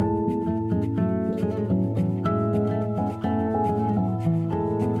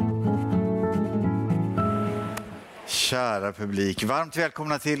Kära publik, varmt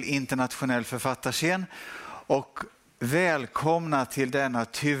välkomna till internationell författarscen och välkomna till denna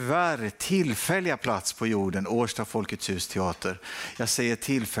tyvärr tillfälliga plats på jorden, Årsta Folkets hus teater. Jag säger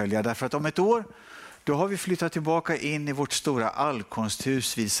tillfälliga därför att om ett år då har vi flyttat tillbaka in i vårt stora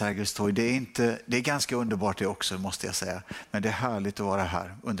allkonsthus vid Sergels torg. Det är ganska underbart det också, måste jag säga, men det är härligt att vara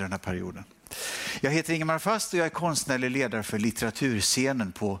här under den här perioden. Jag heter Ingemar Fast och jag är konstnärlig ledare för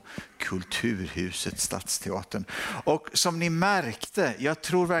litteraturscenen på Kulturhuset Stadsteatern. Och som ni märkte, jag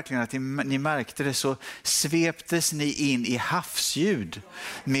tror verkligen att ni märkte det, så sveptes ni in i havsljud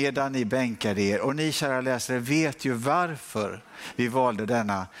medan ni bänkade er. Och ni kära läsare vet ju varför vi valde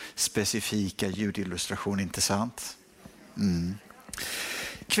denna specifika ljudillustration, inte sant?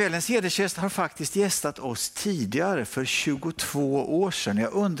 Kvällens hedersgäst har faktiskt gästat oss tidigare för 22 år sedan.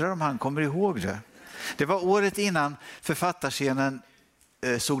 Jag undrar om han kommer ihåg det. Det var året innan författarscenen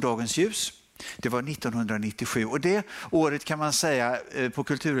såg dagens ljus. Det var 1997 och det året kan man säga på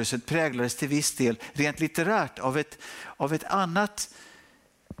Kulturhuset präglades till viss del rent litterärt av ett annat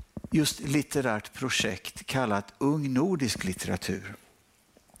just litterärt projekt kallat Ung Nordisk litteratur.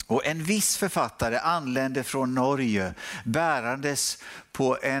 Och en viss författare anlände från Norge bärandes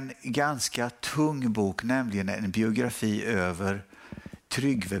på en ganska tung bok, nämligen en biografi över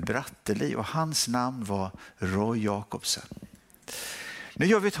Tryggve Bratteli, och hans namn var Roy Jacobsen. Nu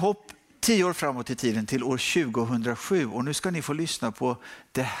gör vi ett hopp 10 år framåt i tiden till år 2007 och nu ska ni få lyssna på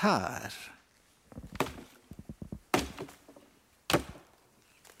det här.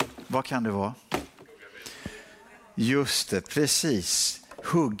 Vad kan det vara? Just det, precis.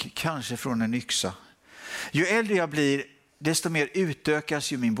 Hugg, kanske från en yxa. Ju äldre jag blir, desto mer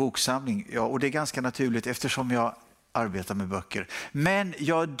utökas ju min boksamling. Ja, och det är ganska naturligt eftersom jag arbetar med böcker. Men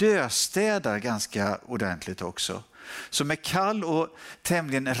jag döstädar ganska ordentligt också. Så med kall och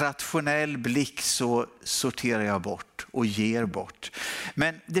tämligen rationell blick så sorterar jag bort och ger bort.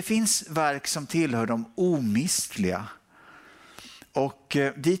 Men det finns verk som tillhör de omistliga. Och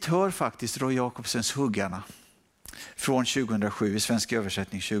dit hör faktiskt Roy Jacobsens Huggarna från 2007, i svensk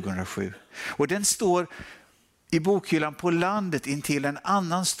översättning 2007. Och den står i bokhyllan på landet intill en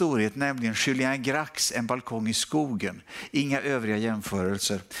annan storhet, nämligen Julien Gracks En balkong i skogen. Inga övriga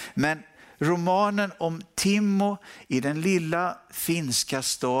jämförelser. Men romanen om Timo i den lilla finska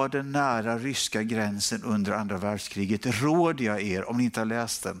staden nära ryska gränsen under andra världskriget råder jag er, om ni inte har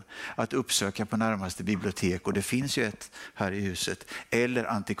läst den, att uppsöka på närmaste bibliotek, och det finns ju ett här i huset, eller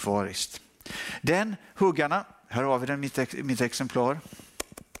antikvariskt. Den Huggarna, här har vi den, mitt exemplar,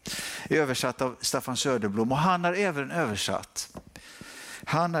 är översatt av Staffan Söderblom, och han har även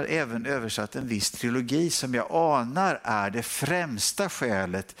översatt en viss trilogi som jag anar är det främsta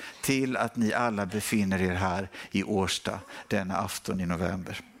skälet till att ni alla befinner er här i Årsta denna afton i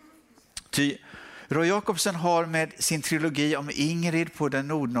november. Ty Roy Jacobsen har med sin trilogi om Ingrid på den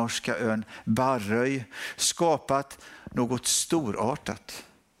nordnorska ön Barröy skapat något storartat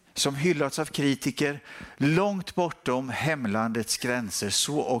som hyllats av kritiker långt bortom hemlandets gränser,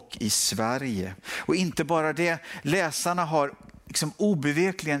 så och i Sverige. Och inte bara det, läsarna har liksom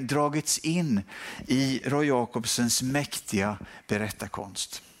obevekligen dragits in i Roy Jacobsens mäktiga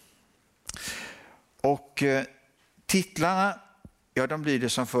berättarkonst. Och titlarna, ja, de blir det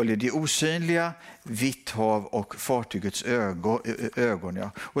som följer: Det osynliga, Vitt hav och Fartygets ögon.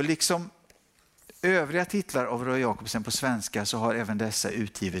 Ja. Och liksom övriga titlar av Roy Jacobsen på svenska så har även dessa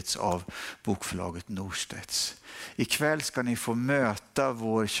utgivits av bokförlaget Norstedts. Ikväll ska ni få möta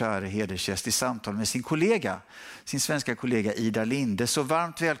vår kära hedersgäst i samtal med sin svenska kollega Ida Linde. Så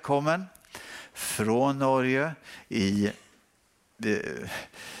varmt välkommen från Norge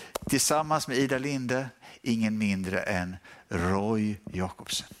tillsammans med Ida Linde, ingen mindre än Roy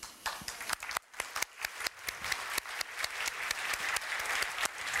Jacobsen.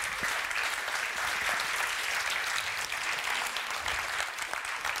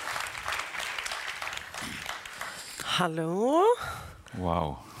 Hallå.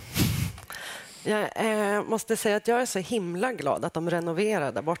 Wow. Jag måste säga att jag är så himla glad att de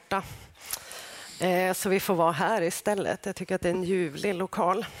renoverar där borta. Så vi får vara här istället. Jag tycker att det är en ljuvlig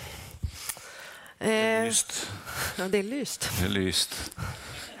lokal. Det är lyst. Ja, det är lyst. Det är lyst.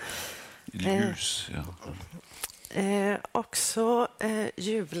 Ljus, ja. Också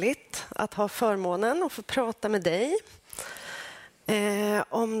ljuvligt att ha förmånen att få prata med dig.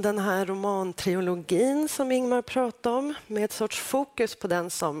 Om den här romantriologin som Ingmar pratade om, med ett sorts fokus på den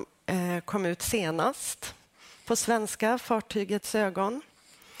som kom ut senast på svenska, Fartygets ögon.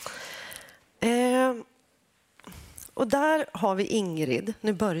 Och där har vi Ingrid.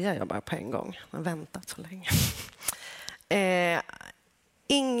 Nu börjar jag bara på en gång. Jag har väntat så länge.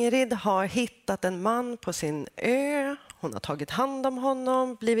 Ingrid har hittat en man på sin ö. Hon har tagit hand om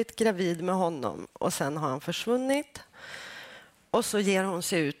honom, blivit gravid med honom och sen har han försvunnit. Och så ger hon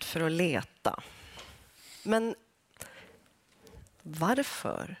sig ut för att leta. Men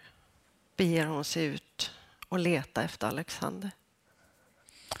varför beger hon sig ut och leta efter Alexander?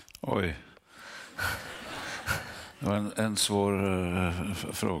 Oj. Det var en svår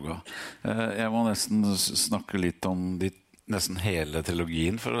fråga. Jeg må nesten snakke litt om nesten hele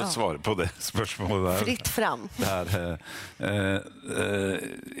trilogien for å svare på det spørsmålet der. Fritt fram.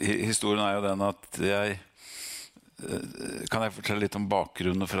 Historien er jo den at kan jeg fortelle litt om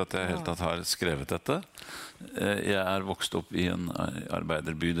bakgrunnen for at jeg helt tatt har skrevet dette? Jeg vokst opp i en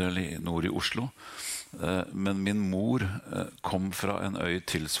arbeiderbydel nord i Oslo, men min mor kom fra en øy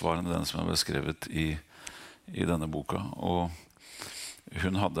tilsvarende den som er beskrevet i denne boka, og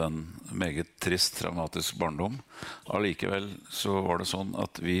hun hadde en meget trist, traumatisk barndom. Allikevel så var det sånn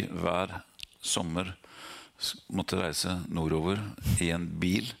at vi hver sommer måtte reise nordover i en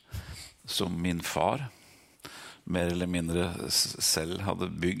bil som min far mer eller mindre selv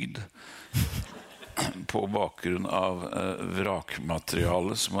hadde bygd på bakgrunn av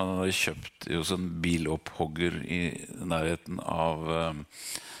vrakmateriale som han hadde kjøpt hos en bilopphogger i nærheten av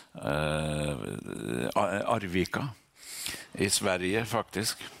Arvika i Sverige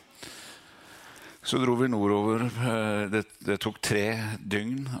faktisk. Så dro vi nordover. Det tok 3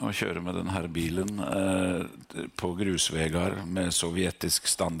 dygn å kjøre med denne bilen på grusvegar med sovjetisk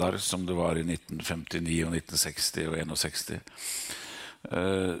standard som det var i 1959 og 1960 og 61.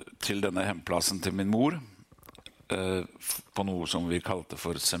 Til denne hjemplassen til min mor på noe som vi kalte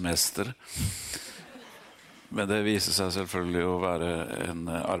for semester. Men det viser seg selvfølgelig å være en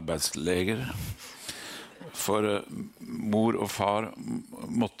arbeidsleger. For mor og far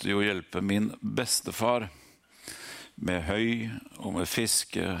måtte jo hjelpe min bestefar med høy og med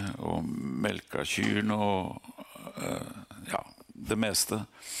fiske og melka kyrne og ja, det meste.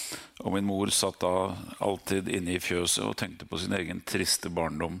 Og min mor satt da alltid inne i fjøset og tenkte på sin egen triste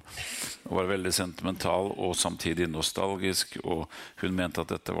barndom og var veldig sentimental og samtidig nostalgisk, og hun mente at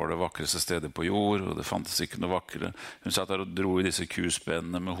dette var det vakreste stedet på jord, og det fantes ikke noe vakre. Hun satt der og dro i disse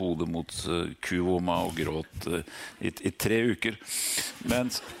kuspenene med hodet mot kuvoma og gråt i 3 uker.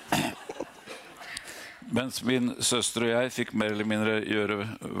 Mens min søster og jeg fikk mer eller mindre gjøre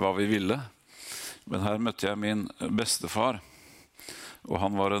hva vi ville. Men her møtte jeg min bestefar, og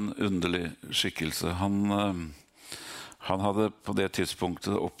han var en underlig skikkelse. Han hadde på det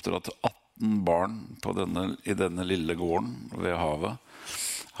tidspunktet oppdratt 18 barn i denne lille gården ved havet.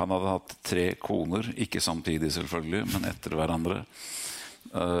 Han hadde hatt 3 koner, ikke samtidig selvfølgelig, men etter hverandre.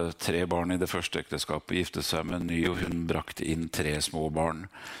 3 barn i det første ekteskapet, gifte seg med en ny, og hun brakte inn 3 små barn,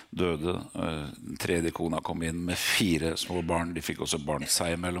 døde. Den tredje kona kom inn med 4 små barn. De fikk også barn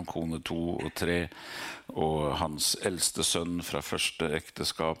seg mellom kone 2 og 3. Og hans eldste sønn fra første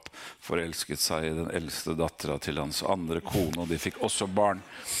ekteskap forelsket seg i den eldste datteren til hans andre kone, og de fikk også barn.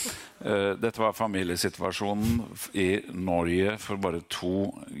 Dette var familiesituasjonen i Norge for bare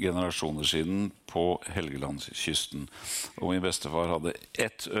 2 generasjoner siden på Helgelandskysten. Og min bestefar hadde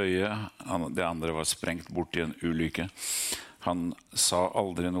 1 øye, det andre var sprengt bort i en ulykke. Han sa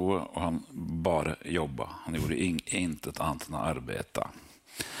aldri noe, og han bare jobbet. Han gjorde intet annet enn å arbeide.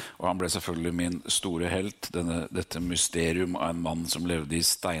 Og han ble selvfølgelig min store helt, dette mysterium av en mann som levde i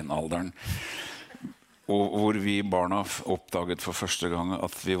steinalderen, og hvor vi barna oppdaget for første gang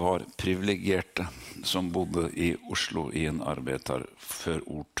at vi var privilegerte som bodde i Oslo i en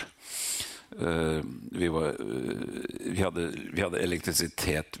arbeiderførort. Vi hadde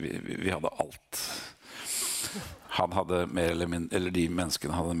elektrisitet, vi hadde alt. Han hadde mer eller mindre, eller de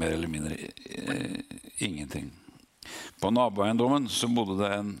menneskene hadde mer eller mindre ingenting. På naboeiendommen så bodde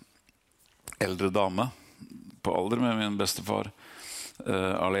det en eldre dame på alder med min bestefar,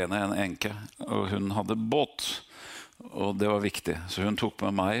 alene, en enke, og hun hadde båt, og det var viktig. Så hun tok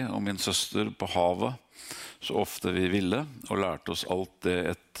med meg og min søster på havet så ofte vi ville, og lærte oss alt det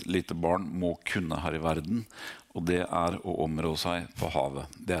et lite barn må kunne her i verden, og det er å områ seg på havet.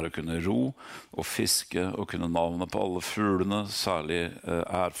 Det er å kunne ro og fiske og kunne navnet på alle fuglene, særlig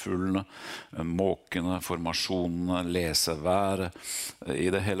ærfuglene, måkene, formasjonene, lese været,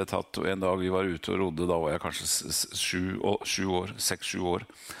 i det hele tatt. Og en dag vi var ute og rodde, da var jeg kanskje 6-7 år,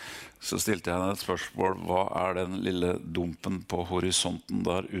 så stilte jeg henne et spørsmål: hva er den lille dumpen på horisonten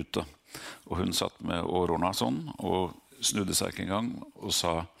der ute? Og hun satt med årene sånn og snudde seg ikke engang og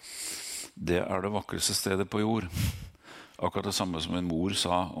sa: det er det vakreste stedet på jord. Akkurat det samme som min mor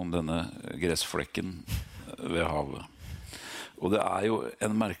sa om denne gressflekken ved havet. Og det jo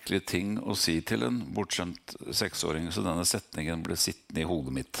en merkelig ting å si til en bortskjemt 6-åring, så denne setningen ble sittende i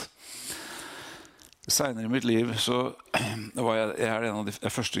hodet mitt. Senere i mitt liv så var jeg en av de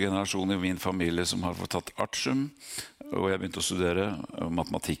første generasjonene i min familie som har fått tatt artium, og jeg begynte å studere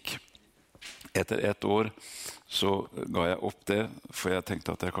matematikk. Etter 1 år så ga jeg opp det, for jeg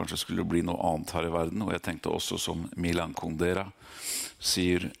tenkte at jeg kanskje skulle bli noe annet her i verden, og jeg tenkte også som Milan Kundera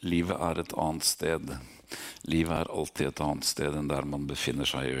sier, livet et annet sted. Livet alltid et annet sted enn der man befinner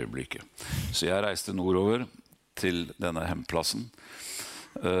seg i øyeblikket. Så jeg reiste nordover til denne hjemplassen,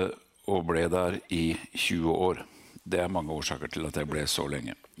 og ble der i 20 år. Det mange årsaker til at jeg ble så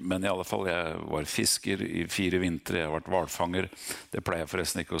lenge. Men i alle fall, jeg var fisker i 4 vintre, jeg har vært hvalfanger. Det pleier jeg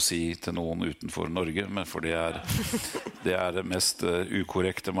forresten ikke å si til noen utenfor Norge, men for det det mest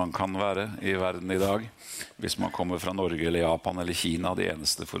ukorrekte man kan være i verden i dag. Hvis man kommer fra Norge eller Japan eller Kina, de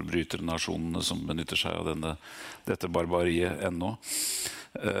eneste forbryternasjonene som benytter seg av dette barbariet ennå.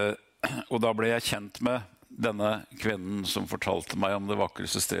 Og da ble jeg kjent med denne kvinnen som fortalte meg om det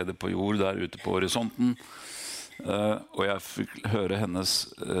vakreste stedet på jord der ute på horisonten. Og jeg fikk høre hennes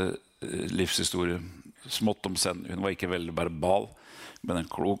livshistorie smått om senn. Hun var ikke veldig verbal, men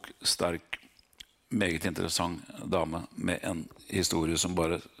en klok, sterk, meget interessant dame med en historie som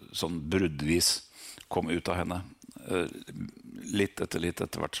bare sånn bruddvis kom ut av henne. Litt etter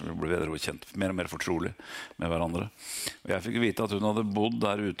hvert som vi ble bedre og kjent, mer og mer fortrolig med hverandre. Og jeg fikk vite at hun hadde bodd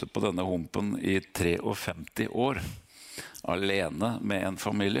der ute på denne humpen i 53 år, alene med en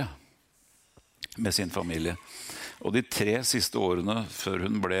familie, med sin familie. Og de 3 siste årene før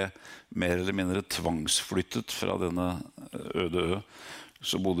hun ble mer eller mindre tvangsflyttet fra denne øde ø,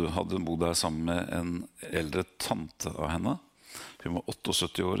 så hadde hun bodd der sammen med en eldre tante av henne. Hun var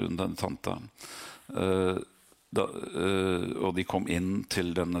 78 år, denne tante. Og de kom inn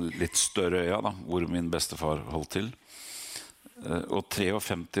til denne litt større øya, hvor min bestefar holdt til. Og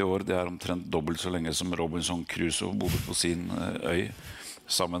 53 år, det omtrent dobbelt så lenge som Robinson Crusoe bodde på sin øy,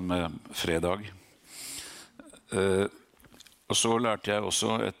 sammen med Fredag. Og så lærte jeg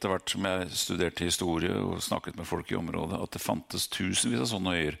også, etter hvert som jeg studerte historie og snakket med folk i området, at det fantes tusenvis av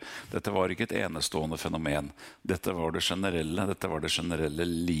sånne øyer. Dette var ikke et enestående fenomen. Dette var det generelle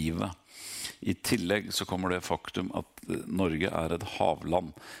livet. I tillegg så kommer det faktum at Norge et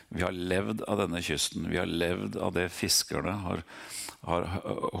havland. Vi har levd av denne kysten. Vi har levd av det fiskerne har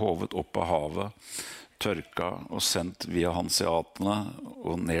hovet opp av havet, tørka og sendt via hanseatene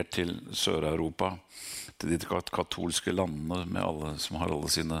og ned til Sør-Europa, til de katolske landene med alle, som har alle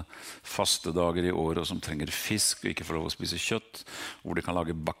sine faste dager i år og som trenger fisk og ikke får lov å spise kjøtt, hvor de kan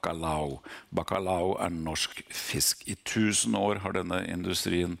lage bacalao. Bacalao norsk fisk. I 1000 år har denne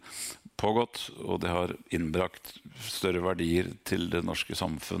industrien pågått, og det har innbrakt større verdier til det norske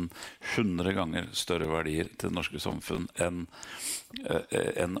samfunn, 100 ganger større verdier til det norske samfunn enn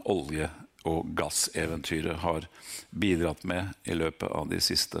olje- og gasseventyret har bidratt med i løpet av de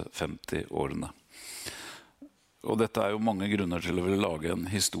siste 50 årene. Og dette jo mange grunner til å ville lage en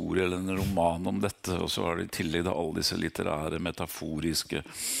historie eller en roman om dette, og så det i tillegg alle disse litterære, metaforiske,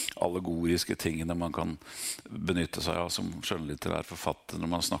 allegoriske tingene man kan benytte seg av som skjønnlitterær forfatter når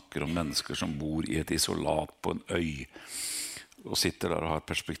man snakker om mennesker som bor i et isolat på en øy, og sitter der og har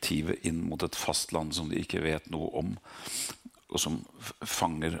perspektivet inn mot et fastland som de ikke vet noe om, og som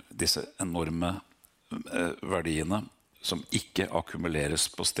fanger disse enorme verdiene, som ikke akkumuleres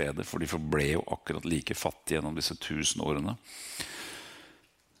på stedet, for de forble jo akkurat like fattige gjennom disse 1000 årene.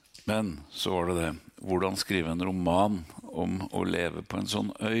 Men så var det hvordan skrive en roman om å leve på en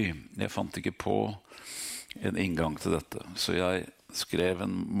sånn øy. Jeg fant ikke på en inngang til dette, så jeg skrev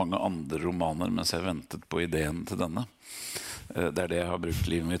mange andre romaner mens jeg ventet på ideen til denne. Det det jeg har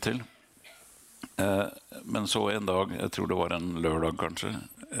brukt livet mitt til. Men så en dag, jeg tror det var en lørdag kanskje,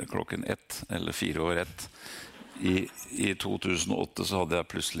 klokken 1 eller 4:01, I 2008 så hadde jeg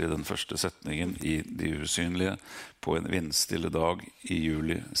plutselig den første setningen i De usynlige. På en vindstille dag i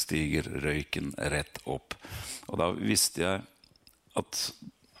juli stiger røyken rett opp. Og da visste jeg at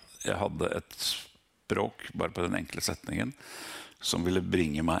jeg hadde et språk, bare på den enkle setningen, som ville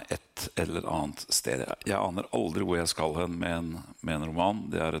bringe meg et eller annet sted. Jeg aner aldri hvor jeg skal hen med en roman.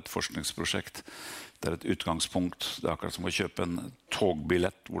 Det et forskningsprosjekt. Det et utgangspunkt. Det akkurat som å kjøpe en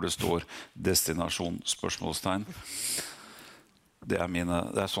togbillett hvor det står destinasjon, spørsmålstegn.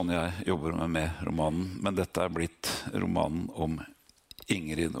 Det sånn jeg jobber med romanen. Men dette blitt romanen om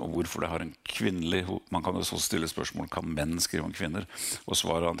Ingrid, og hvorfor det har en kvinnelig... Man kan jo så stille spørsmål, kan menn skrive om kvinner? Og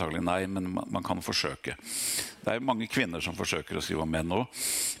svaret antagelig nei, men man kan forsøke. Det mange kvinner som forsøker å skrive om menn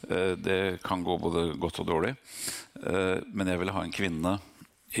også. Det kan gå både godt og dårlig. Men jeg ville ha en kvinne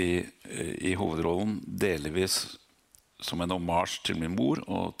i hovedrollen, delvis som en hommage til min mor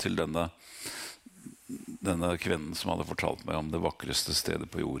og til denne kvinnen som hadde fortalt meg om det vakreste stedet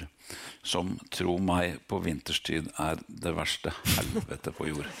på jord, som, tro meg, på vinterstid det verste helvete på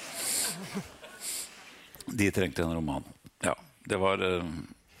jord. De trengte en roman. Ja, det var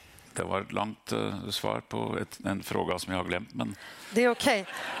et langt svar på en fråga som jeg har glemt, men... Det okej.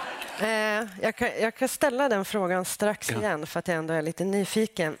 Jag kan ställa den frågan strax igen för att jag ändå är lite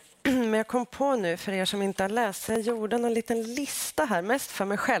nyfiken. Men jag kom på nu, för er som inte har läst, jag gjorde en liten lista här, mest för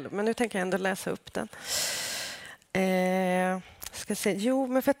mig själv, men nu tänker jag ändå läsa upp den. Ska se. Jo,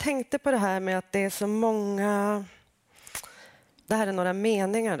 men för jag tänkte på det här med att det är så många... Det här är några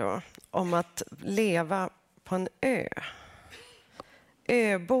meningar då, om att leva på en ö.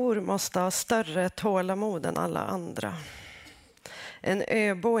 Öbor måste ha större tålamod än alla andra. En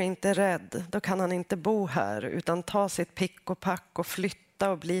öbo är inte rädd, då kan han inte bo här utan ta sitt pick och pack och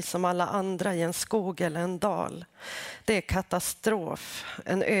flytta och bli som alla andra i en skog eller en dal. Det är katastrof.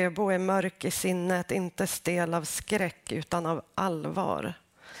 En öbo är mörk i sinnet, inte stel av skräck utan av allvar.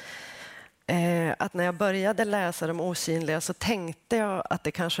 Att när jag började läsa De osynliga så tänkte jag att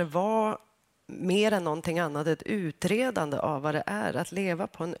det kanske var mer än någonting annat ett utredande av vad det är att leva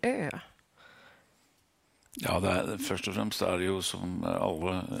på en ö. Ja, først og fremst det jo som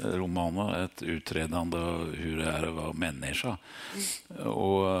alle romaner et utredende av hur det å være menneske.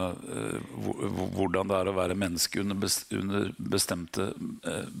 Og hvordan det å være menneske under bestemte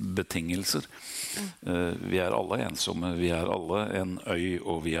betingelser. Vi alle ensomme, vi alle en øy,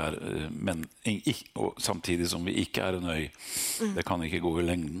 og vi og samtidig som vi ikke en øy. Det kan ikke gå i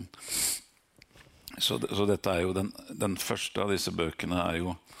lengden. Så dette jo den første av disse bøkene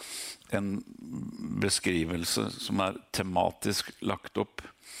jo en beskrivelse som tematisk lagt opp.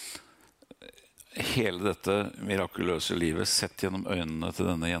 Hele dette mirakuløse livet sett gjennom øynene til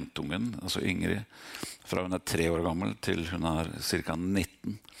denne jentungen, altså Ingrid, fra hun 3 år gammel til hun cirka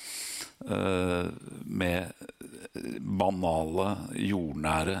 19, med banale,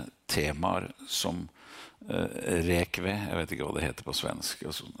 jordnære temaer som rekve, jeg vet ikke hva det heter på svensk,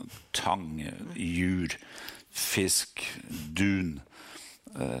 altså tang, jur, fisk, dun,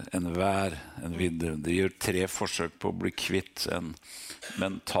 en vær, en vidde. De gjør 3 forsøk på å bli kvitt en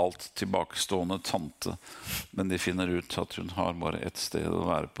mentalt tilbakestående tante, men de finner ut at hun har bare ett sted å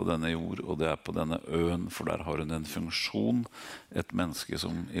være på denne jord, og det på denne øen, for der har hun en funksjon, et menneske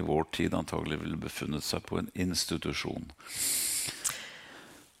som i vår tid antagelig ville befunnet seg på en institusjon.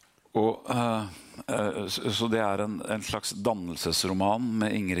 Og så det en slags dannelsesroman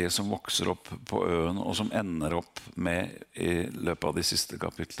med Ingrid som vokser opp på øen og som ender opp med i løpet av de siste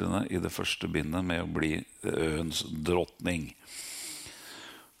kapitlene i det første bindet med å bli øens drottning.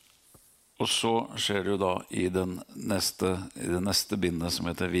 Og så skjer det jo da i det neste bindet som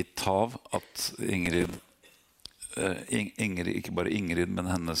heter Hvitt hav at Ingrid, ikke bare Ingrid,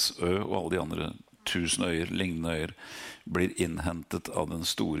 men hennes ø og alle de andre 1000 øyer, lignende øyer, blir innhentet av den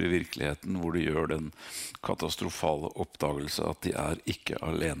store virkeligheten hvor de gjør den katastrofale oppdagelse at de ikke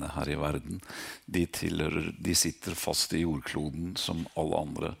alene her i verden. De sitter fast i jordkloden som alle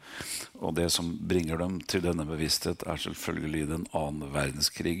andre. Og det som bringer dem til denne bevissthet selvfølgelig den 2.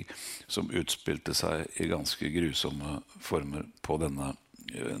 verdenskrig som utspilte seg i ganske grusomme former på denne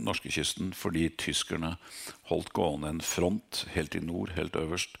norske kysten, fordi tyskerne holdt gående en front helt i nord, helt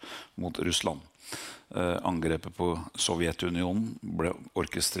øverst, mot Russland. Angrepet på Sovjetunionen ble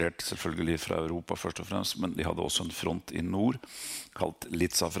orkestrert selvfølgelig fra Europa først og fremst, men de hadde også en front i nord, kalt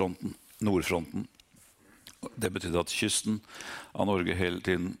Litsa-fronten, Nordfronten. Det betydde at kysten av Norge hele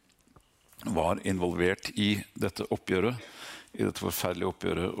tiden var involvert i dette oppgjøret, i dette forferdelige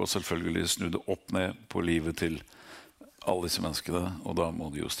oppgjøret, og selvfølgelig snudde opp ned på livet til alle disse menneskene, og da må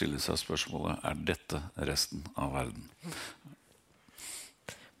de jo stille seg spørsmålet, dette resten av verden?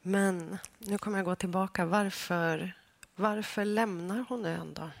 Men nu kommer jag gå tillbaka. Varför lämnar hon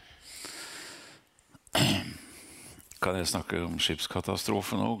ön då? Kan jeg snakke om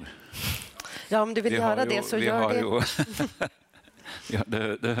skipskatastrofen også? Ja, om du vill göra det så gör det. Ja,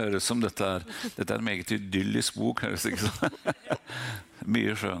 det høres som dette en meget idyllisk bok, høres ikke sånn?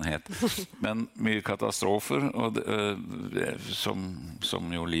 Mye skjønhet, men mye katastrofer, og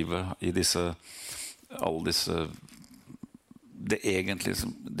som jo livet i alle disse det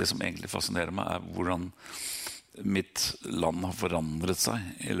som egentlig fascinerer meg hvordan mitt land har forandret seg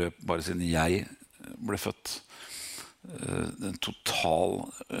i løpet bare siden jeg ble født. En total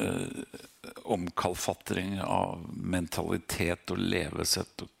omkalfatring av mentalitet og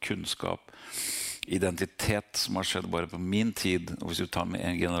levesett og kunnskap, identitet som har skjedd bare på min tid, og hvis du tar med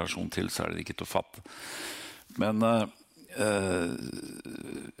en generasjon til så det ikke til å fatte. Men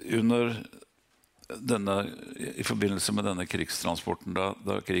under I forbindelse med denne krigstransporten,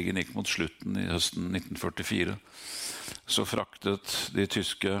 da krigen gikk mot slutten i høsten 1944, så fraktet de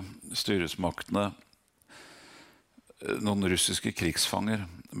tyske styresmaktene noen russiske krigsfanger,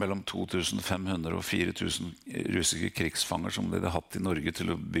 mellom 2500 og 4000 russiske krigsfanger som de hadde hatt i Norge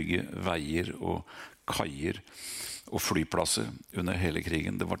til å bygge veier og kaier og flyplasser under hele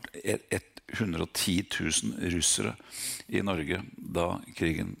krigen. Det var 110 000 russere i Norge da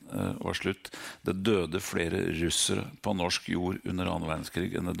krigen var slutt. Det døde flere russere på norsk jord under 2.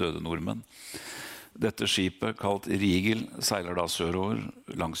 verdenskrig enn det døde nordmenn. Dette skipet, kalt Rigel, seiler da sørover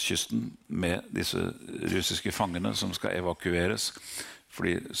langs kysten med disse russiske fangene som skal evakueres,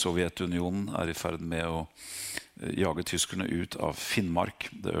 fordi Sovjetunionen i ferd med å jage tyskerne ut av Finnmark,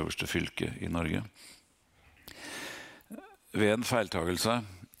 det øverste fylket i Norge. Ved en feiltagelse,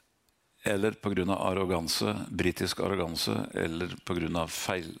 eller på grunn av arroganse, britisk arroganse, eller på grunn av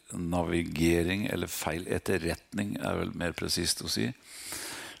feil navigering, eller feil etterretning, vel mer presist å si,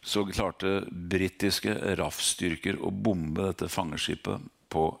 så klarte britiske RAF-styrker å bombe dette fangeskipet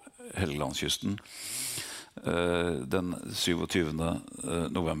på Helgelandskysten den 27.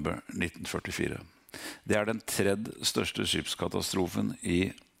 november 1944. Det den tredje største skipskatastrofen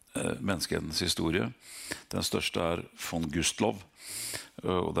i menneskehetens historie. Den største von Gustloff,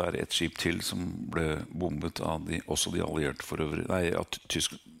 og det et skip til som ble bombet av også de allierte for øvrig, av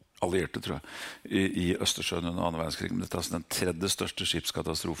tysk allierte, tror jeg, i Østersjøen under 2. verdenskrig. Men dette den tredje største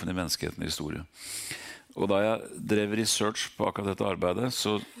skipskatastrofen i menneskehetens historie. Og da jeg drev research på akkurat dette arbeidet,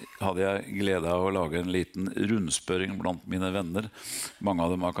 så hadde jeg glede av å lage en liten rundspørring blant mine venner. Mange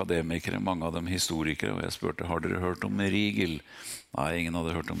av dem akademikere, mange av dem historikere, og jeg spurte, har dere hørt om Rigel? Nei, ingen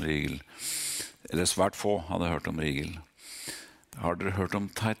hadde hørt om Rigel. Eller svært få hadde hørt om Rigel. Har dere hørt om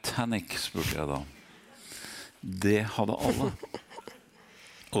Titanic, spurte jeg da. Det hadde alle.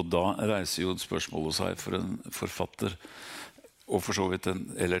 Og da reiser jo spørsmålet seg for en forfatter, og for så vidt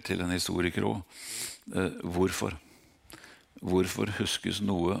eller til en historiker også. Hvorfor? Hvorfor huskes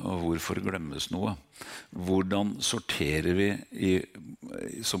noe, og hvorfor glemmes noe? Hvordan sorterer vi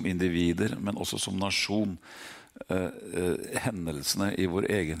som individer, men også som nasjon, hendelsene i vår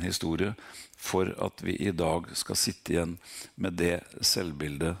egen historie for at vi i dag skal sitte igjen med det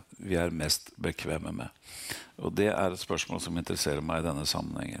selvbildet vi mest bekvemme med? Og det et spørsmål som interesserer meg i denne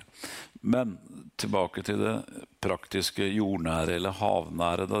sammenhengen. Men tilbake til det praktiske jordnære eller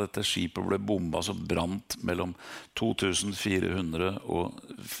havnære. Da dette skipet ble bombet, så brant mellom 2400 og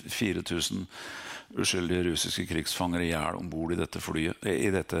 4000 uskyldige russiske krigsfanger ihjel ombord i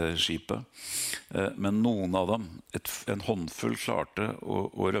dette skipet. Men noen av dem, en håndfull, klarte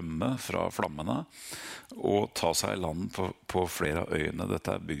å rømme fra flammene og ta seg i land på flere av øyene.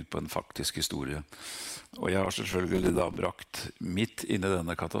 Dette bygd på en faktisk historie. Og jeg har selvfølgelig da brakt midt inn i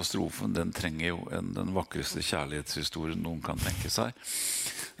denne katastrofen. Den trenger jo den vakreste kjærlighetshistorien noen kan tenke seg.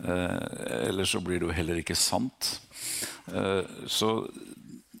 Ellers så blir det jo heller ikke sant. Så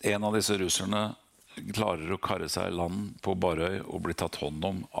en av disse russerne klarer å karre seg i land på Barøy og blir tatt hånd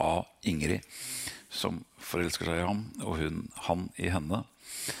om av Ingrid, som forelsker seg i ham, og han i henne.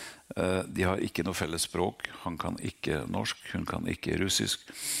 De har ikke noe felles språk. Han kan ikke norsk, hun kan ikke russisk,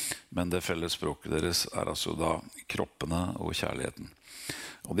 men det felles språket deres altså da kroppene og kjærligheten.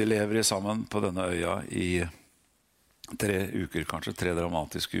 Og de lever sammen på denne øya i 3 uker, kanskje 3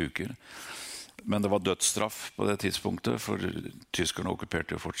 dramatiske uker. Men det var dødsstraff på det tidspunktet, for tyskerne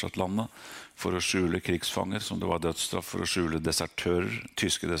okkuperte jo fortsatt landet for å skjule krigsfanger, som det var dødsstraff for å skjule desertører,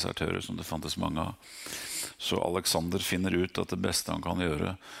 tyske desertører som det fantes mange av. Så Alexander finner ut at det beste han kan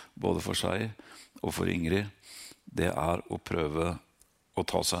gjøre, både for seg og for Ingrid, det å prøve å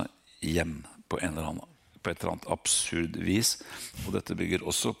ta seg hjem på et eller annet absurd vis. Og dette bygger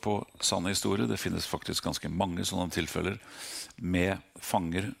også på sanne historier. Det finnes faktisk ganske mange sånne tilfeller med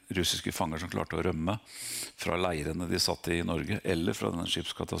russiske fanger som klarte å rømme fra leirene de satt i Norge, eller fra denne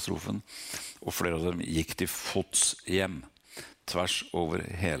skipskatastrofen. Og flere av dem gikk til fots hjem, tvers over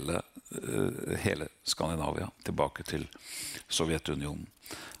hele Skandinavia, tilbake til Sovjetunionen.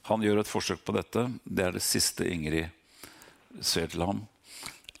 Han gjør et forsøk på dette. Det det siste Ingrid ser til ham.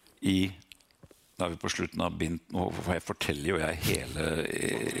 Da vi på slutten av bind, nå forteller jo jeg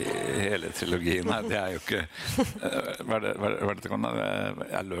hele trilogien her. Det jo ikke hva dette kan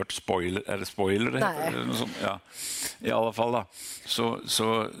jeg lørt spoiler, det spoiler det heter? Eller noe sånt? Ja. I alle fall da så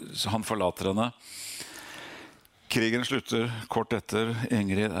han forlater henne. Krigen slutter kort etter.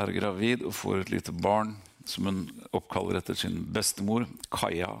 Ingrid gravid og får et lite barn som hun oppkaller etter sin bestemor,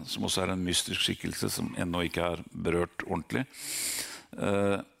 Kaja, som også en mystisk skikkelse som ennå ikke berørt ordentlig.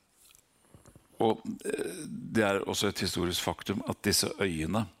 Og det også et historisk faktum at disse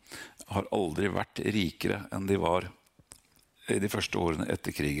øyene har aldri vært rikere enn de var i de første årene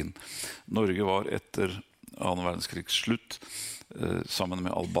etter krigen. Norge var etter annen verdenskrigs slutt, sammen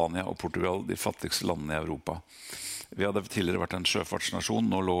med Albania og Portugal, de fattigste landene i Europa. Vi hadde tidligere vært en sjøfartsnasjon,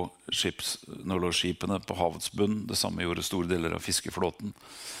 nå lå skipene på havets bunn, det samme gjorde store deler av fiskeflåten.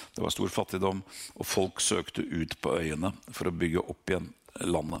 Det var stor fattigdom, og folk søkte ut på øyene for å bygge opp igjen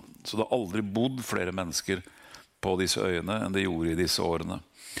landet. Så det har aldri bodd flere mennesker på disse øyene enn det gjorde i disse årene.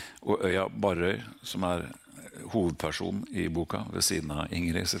 Og øya Barrøy, som hovedpersonen i boka, ved siden av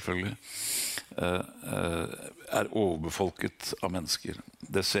Ingrid selvfølgelig, overbefolket av mennesker.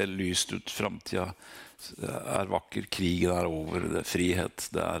 Det ser lyst ut, fremtiden vakker, krigen over, det frihet,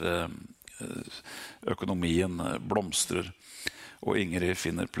 det økonomien blomstrer, og Ingrid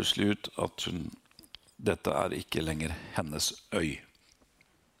finner plutselig ut at dette ikke lenger hennes øy.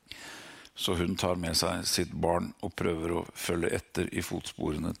 Så hun tar med seg sitt barn og prøver å følge etter i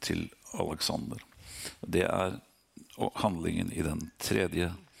fotsporene til Alexander. Det handlingen i den tredje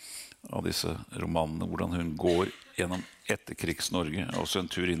av disse romanene, hvordan hun går gjennom etterkrigs-Norge, også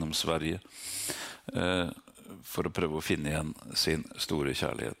en tur innom Sverige, for å prøve å finne igjen sin store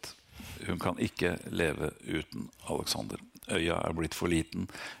kjærlighet. Hun kan ikke leve uten Alexander. Øya blitt for liten.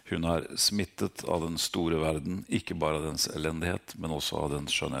 Hun smittet av den store verden, ikke bare av dens elendighet, men også av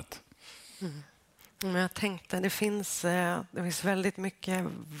dens skjønnhet. Men jag tänkte, det finns väldigt mycket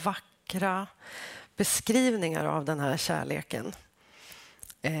vackra beskrivningar av den här kärleken.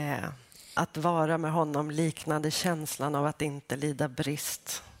 Att vara med honom liknade känslan av att inte lida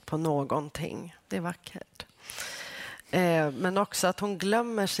brist på någonting. Det är vackert. Men också att hon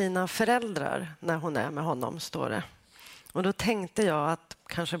glömmer sina föräldrar när hon är med honom, står det. Och då tänkte jag att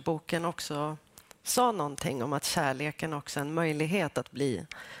kanske boken också sa någonting om att kärleken också är en möjlighet att bli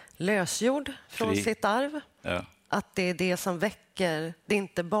lösgjord från sitt arv. Ja. Att det är det som väcker, det är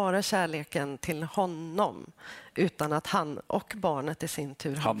inte bara kärleken till honom, utan att han och barnet i sin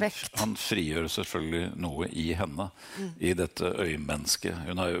tur har väckt. Han frigjør selvfølgelig noe i henne, i dette øymennesket.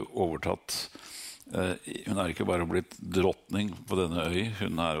 Hun har jo overtatt, hun har ikke bare blitt drottning på denne øy,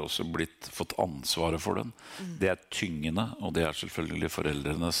 hun har også fått ansvaret for den. Det tyngende, og det selvfølgelig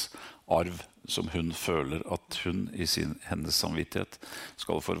foreldrenes arv, som hun føler at hun i hennes samvittighet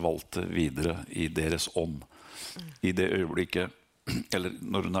skal forvalte videre i deres ånd. I det øyeblikket, eller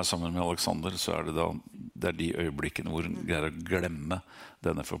når hun sammen med Alexander, så det de øyeblikkene hvor hun greier å glemme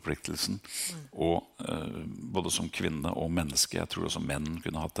denne forpliktelsen. Og både som kvinne og menneske, jeg tror også menn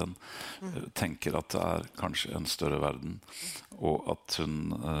kunne hatt den, tenker at det kanskje en større verden, og at hun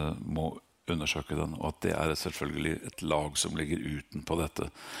må undersøke den, og at det selvfølgelig et lag som ligger utenpå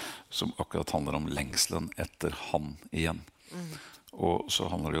dette, som akkurat handler om lengselen etter han igjen. Og så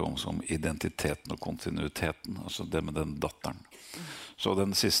handler det jo om identiteten og kontinuiteten, altså det med den datteren. Så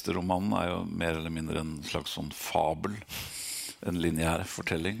den siste romanen jo mer eller mindre en slags fabel, en lineær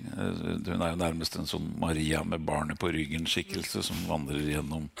fortelling. Hun jo nærmest en Maria med barnet på ryggen skikkelse som vandrer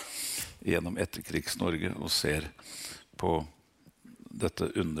gjennom etterkrigs-Norge og ser på dette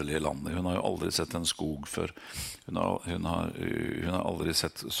underlige landet. Hun har jo aldri sett en skog før. Hun har aldri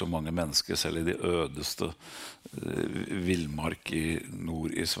sett så mange mennesker, selv i de ødeste villmark i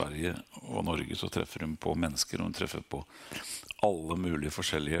nord i Sverige og Norge, så treffer hun på mennesker, og hun treffer på alle mulige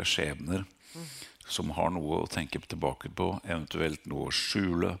forskjellige skjebner som har noe å tenke tilbake på, eventuelt noe å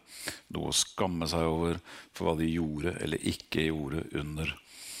skjule, noe å skamme seg over for hva de gjorde eller ikke gjorde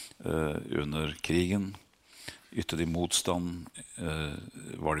under krigen. Ytte de motstand,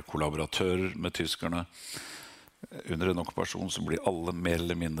 var de kollaboratører med tyskerne. Under en okkupasjon så blir alle mer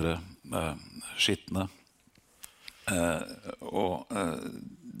eller mindre skittende. Og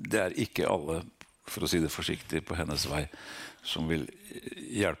det ikke alle, for å si det forsiktig, på hennes vei som vil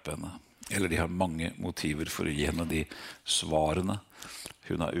hjelpe henne. Eller de har mange motiver for å gi henne de svarene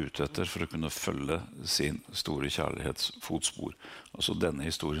hun ute etter for å kunne følge sin store kjærlighets fotspor. Altså denne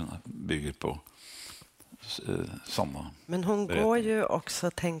historien bygger på samma. Men hon går ju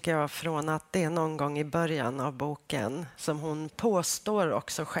också, tänker jag, från att det någon gång i början av boken som hon påstår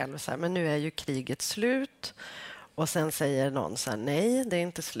också själv så här, men nu ju kriget slut, och sen säger någon så här, nej, det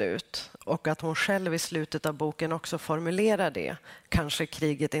inte slut, och att hon själv i slutet av boken också formulerar det, kanske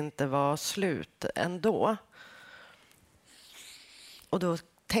kriget inte var slut ändå. Och då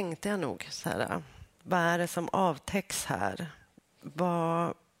tänkte jag nog så här, vad är det som avtäcks här?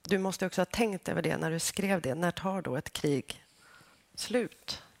 Du måste också ha tänkt över det när du skrev det. När tar då ett krig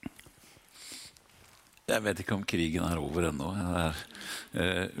slut? Jeg vet ikke om krigen over ennå.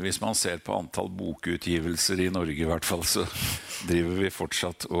 Hvis man ser på antall bokutgivelser i Norge i hvert fall, så driver vi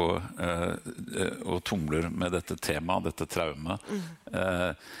fortsatt og tumler med dette temaet, dette traumet.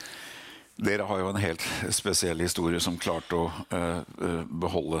 Dere har jo en helt spesiell historie som klarte å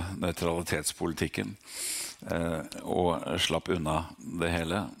beholde neutralitetspolitikken og slapp unna det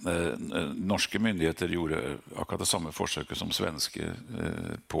hele. Norske myndigheter gjorde akkurat det samme forsøket som svenske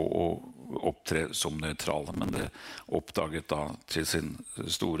på å opptre som nøytrale, men det oppdaget da til sin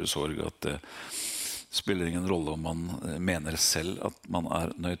store sorg at det spiller ingen rolle om man mener selv at man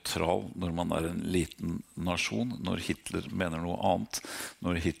nøytral når man en liten nasjon, når Hitler mener noe annet,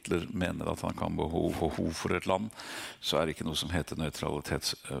 når Hitler mener at han kan behov for et land, så det ikke noe som heter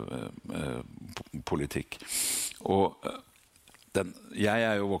nøytralitetspolitikk. Og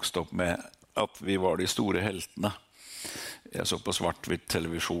jeg jo vokst opp med at vi var de store heltene. Jeg så på svart-hvitt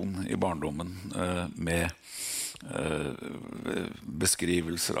televisjon i barndommen med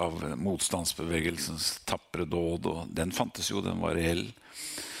beskrivelser av motstandsbevegelsens tappre dåd, og den fantes jo, den var reell.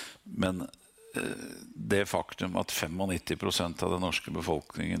 Men det faktum at 95% av den norske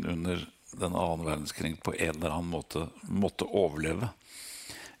befolkningen under den andre verdenskrig på en eller annen måte måtte overleve,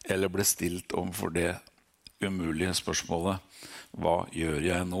 eller ble stilt overfor det umulige spørsmålet: hva gjør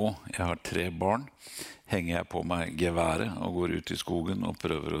jeg nå? Jeg har 3 barn. Henger jeg på meg geværet og går ut i skogen og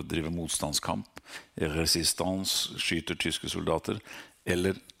prøver å drive motstandskamp, resistans, skyter tyske soldater,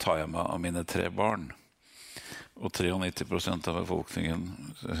 eller tar jeg meg av mine 3 barn? Og 93% av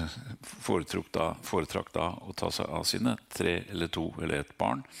befolkningen foretrakk da å ta seg av sine 3 eller 2 eller 1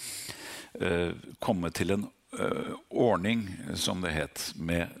 barn, komme til en ordning, som det het,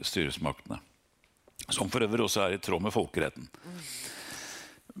 med styresmaktene, som for øvrig også i tråd med folkeretten.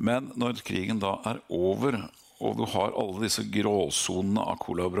 Men når krigen da over, og du har alle disse gråsonene av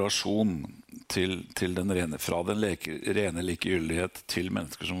kollaborasjon til den rene, fra den rene likegyldighet til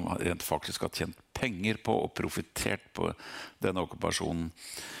mennesker som rent faktisk har tjent penger på og profitert på denne okkupasjonen,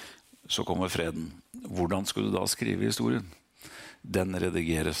 så kommer freden. Hvordan skulle du da skrive historien? Den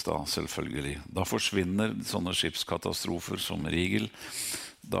redigeres da selvfølgelig. Da forsvinner sånne skipskatastrofer som Rigel.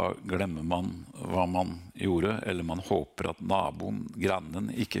 Da glemmer man hva man gjorde, eller man håper at naboen, grannen,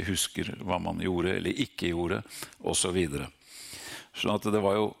 ikke husker hva man gjorde eller ikke gjorde, og så videre. Sånn at det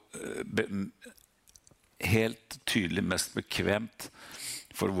var jo helt tydelig mest bekvemt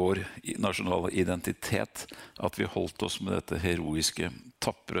for vår nasjonale identitet at vi holdt oss med dette heroiske,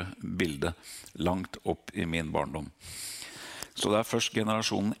 tappre bildet langt opp i min barndom. Så det først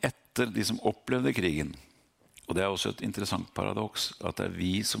generasjonen etter de som opplevde krigen. Og det også et interessant paradoks, at det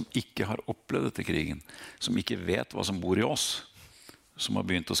vi som ikke har opplevd dette krigen, som ikke vet hva som bor i oss, som har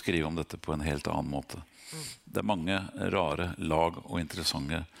begynt å skrive om dette på en helt annen måte. Det mange rare lag og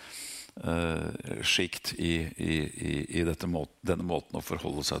interessante skikt i denne måten å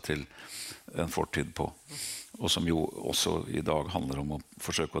forholde seg til en fortid på. Og som jo også i dag handler om å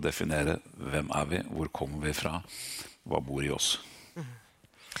forsøke å definere hvem vi, hvor kommer vi fra, hva bor i oss.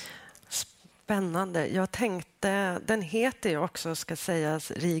 Spännande. Jag tänkte, den heter ju också, ska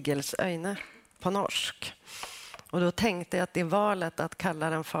sägas, Rigels öjne på norsk. Och då tänkte jag att det valet att kalla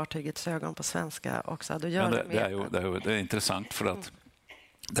den fartygets ögon på svenska också hade att göra med. Det är intressant för att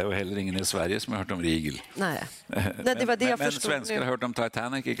det jo heller ingen i Sverige som har hørt om Rigel. Nej. Det var det jag men förstod. Svenskar har hørt om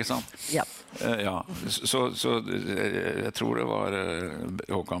Titanic, ikke sant? Ja. Ja. Så jeg tror det var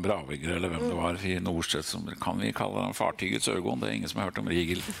Håkan Braviger eller hvem det var i Nordsjø som kan vi kalle den fartygets øgon. Det ingen som har hørt om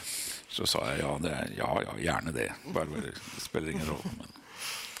Rigel. Så sa jeg ja, gjerne det. Bare det spiller ingen rolle.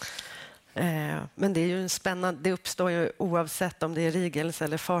 Men det är ju en spännande, det uppstår ju oavsett om det är Rigels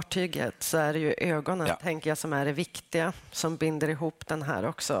eller fartyget, så är det ju ögonen, tänker jag, som är det viktiga, som binder ihop den här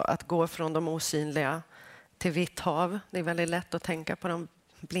också. Att gå från de osynliga till vitt hav. Det är väldigt lätt att tänka på de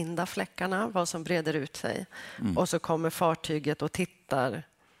blinda fläckarna, vad som breder ut sig. Och så kommer fartyget och tittar.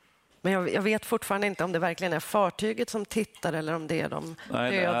 Men jag vet fortfarande inte om det verkligen är fartyget som tittar eller om det är de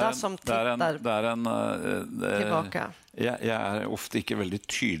döda som tittar tillbaka. Jeg ofte ikke veldig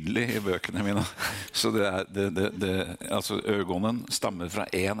tydelig i bøkene mine. Så altså øgonen stammer fra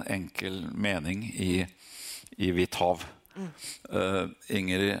en enkel mening i Hvitt hav.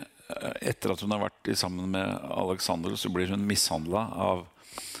 Ingrid, etter at hun har vært sammen med Alexander, så blir hun mishandlet av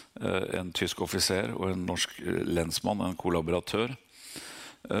en tysk offiser og en norsk lensmann, en kollaboratør.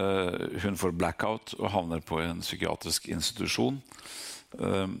 Hun får blackout og havner på en psykiatrisk institusjon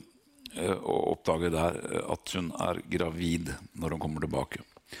og oppdager der at hun gravid når hun kommer tilbake.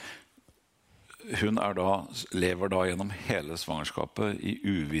 Hun lever da gjennom hele svangerskapet i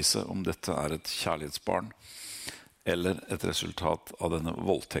uvisse om dette et kjærlighetsbarn eller et resultat av denne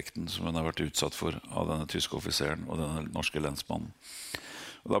voldtekten som hun har vært utsatt for av denne tyske offiseren og denne norske lensmannen.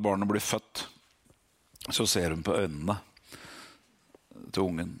 Og da barnet blir født, så ser hun på øynene til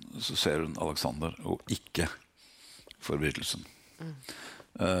ungen, så ser hun Alexander og ikke forbrytelsen.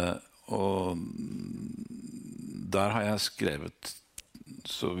 og der har jeg skrevet,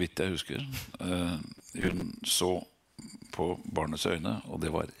 så vidt jeg husker, hun så på barnets øyne, og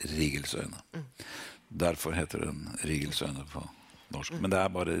det var Rigels øyne. Derfor heter den Rigels øyne på norsk. Men det er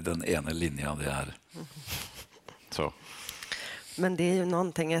bare den ene linja det er. Så. Men det är ju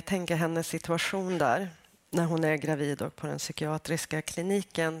någonting, jag tänker hennes situation där, när hon är gravid och på den psykiatriska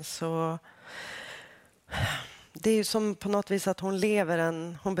kliniken, så det är ju som på något vis att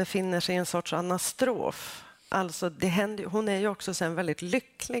hon befinner sig i en sorts anastrof. Alltså det händer, hon är ju också sen väldigt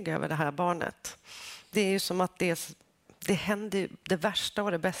lycklig över det här barnet. Det är ju som att det händer, det värsta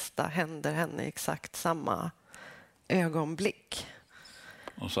och det bästa händer henne i exakt samma ögonblick.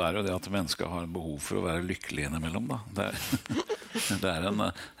 Og så er det jo det at mennesker har behov for å være lykkelige innimellom. Da. Det er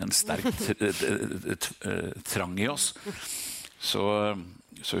en sterk trang i oss. Så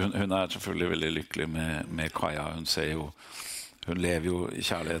hun er selvfølgelig veldig lykkelig med Kaja. Hun lever jo i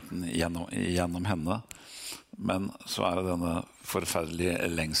kjærligheten gjennom henne. Men så er det denne forferdelige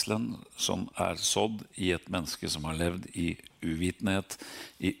lengselen som er sådd i et menneske som har levd i uvitenhet,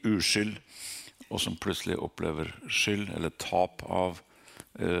 i uskyld, og som plutselig opplever skyld eller tap av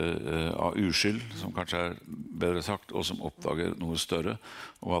uskyld, som kanskje er bedre sagt, og som oppdager noe større,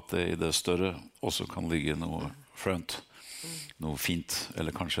 og at det i det større også kan ligge noe front, noe fint,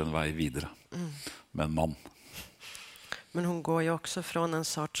 eller kanskje en vei videre med en mann. Men hon går ju också från det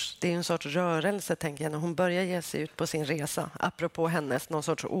är en sorts rörelse, tänker jag, när hon börjar ge sig ut på sin resa, apropå hennes någon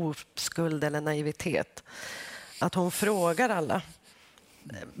sorts oskuld eller naivitet, att hon frågar alla,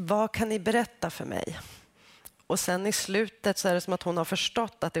 vad kan ni berätta för mig? Och sen i slutet så är det som att hon har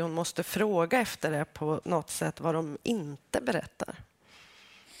förstått att det hon måste fråga efter det på något sätt vad de inte berättar.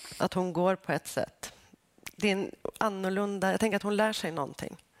 Att hon går på ett sätt. Det är en annorlunda, jag tänker att hon lär sig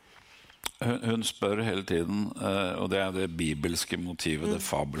någonting. Hun spør hele tiden, og det er det bibelske motivet, det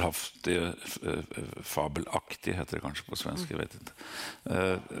fabelaktige heter det kanskje på svensk, jeg vet ikke.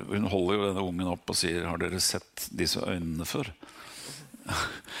 Hun holder jo denne ungen opp og sier, har dere sett disse øynene før?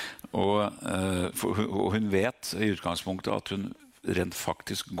 Og hun vet i utgangspunktet at hun rent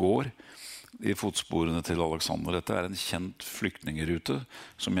faktisk går i fotsporene til Alexander. Dette er en kjent flyktningerute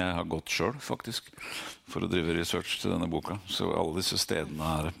som jeg har gått selv faktisk for å drive research til denne boka. Så alle disse stedene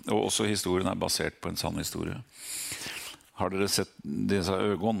er, og også historien er basert på en sann historie. Har dere sett disse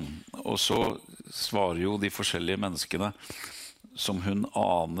øynene? Og så svarer jo de forskjellige menneskene som hun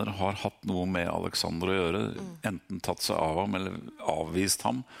aner har hatt noe med Alexander å gjøre, enten tatt seg av ham eller avvist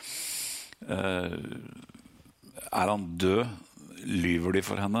ham. Er han død? Lyver de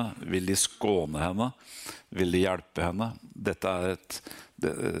for henne? Vil de skåne henne? Vil de hjelpe henne? Dette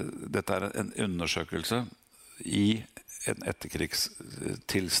er en undersøkelse i en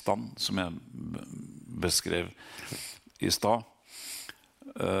etterkrigstilstand som jeg beskrev i stad.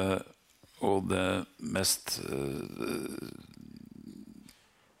 Og det mest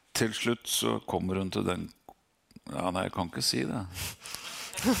til slutt så kommer hun til den, ja, nej, jag kan inte säga det.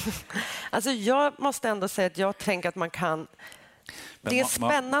 Alltså jag måste ändå säga att jag tänker att man kan, det är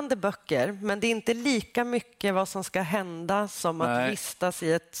spännande böcker, men det är inte lika mycket vad som ska hända som att vistas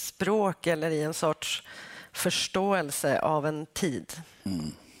i ett språk eller i en sorts förståelse av en tid.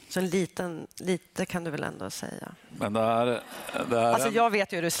 Så lite kan du väl ändå säga. Men alltså jag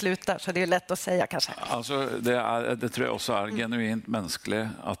vet ju hur det slutar, så det är lätt att säga kanske. Alltså det tror jag också är genuint mänskligt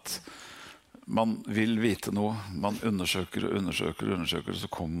att man vill veta något, man undersöker, så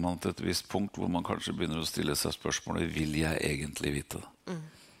kommer man till ett visst punkt hvor man kanske begynner att ställa sig spørsmålet, vill jag egentligen veta det?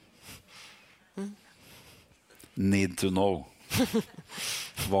 Need to know.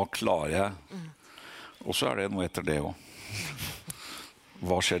 Vad klarar jag? Och så är det nog efter det också.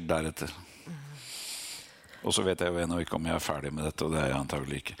 Vad sker därefter? Och så vet jag ju ännu inte om jag är färdig med detta, och det är jag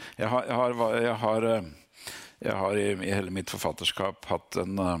antagligen inte. Jag har i hela mitt författarskap haft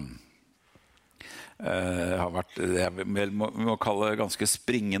har varit, jag må kalla det ganska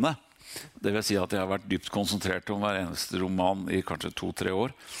springende. Det vill säga att jag har varit djupt koncentrerad om hver eneste roman i kanske 2-3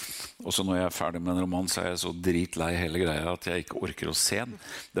 år. Och så när jag är färdig med en roman så är jag så dritlei hela grejen att jag inte orkar att se den.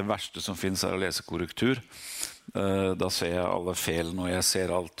 Det värsta som finns är att läsa korrektur. Da ser jeg alle felene, og jeg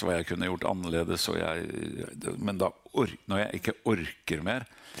ser alt hva jeg kunne gjort annerledes, men når jeg ikke orker mer,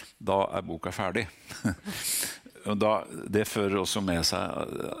 da er boka ferdig. Og det fører også med seg,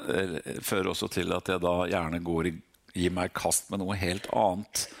 fører også til at jeg da gjerne gir meg kast med noe helt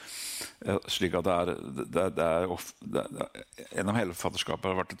annet, slik at gjennom hele forfatterskapet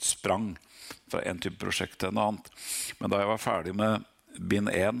har det vært et sprang fra en type prosjekt til en annet. Men da jeg var ferdig med bind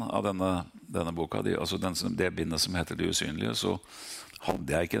 1 av denne boka, altså det bindet som heter Det usynlige, så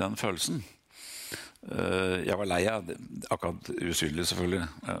hadde jeg ikke den følelsen. Jeg var lei av det, akkurat uskyldig selvfølgelig,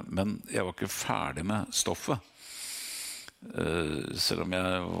 men jeg var ikke ferdig med stoffet. Selv om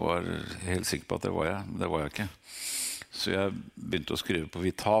jeg var helt sikker på at det var jeg ikke. Så jeg begynte å skrive på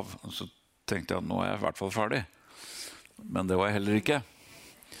vidt hav, og så tenkte jeg at nå er jeg i hvert fall ferdig. Men det var jeg heller ikke.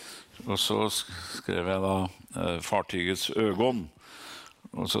 Og så skrev jeg da Fartygets øgon,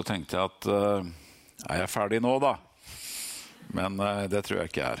 og så tenkte jeg at er jeg ferdig nå da? Men det tror jeg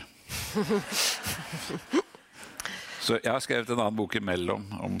ikke jeg er. Så jeg har skrevet en annen bok imellom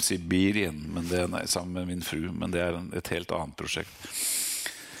om Sibirien, men det er sammen med min fru, men det er et helt annet prosjekt.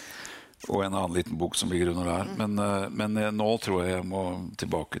 Og en annen liten bok som ligger under der. Men nå tror jeg må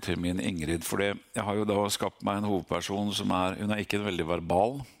tilbake til min Ingrid, for jeg har jo da skapt meg en hovedperson som hun er ikke en veldig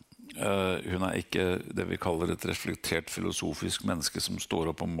verbal. Hun er ikke det vi kaller et reflektert filosofisk menneske som står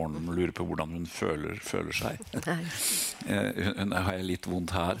opp om morgenen og lurer på hvordan hun føler seg. Hun har jeg litt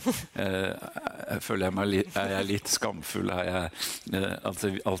vondt her. Er jeg litt skamfull?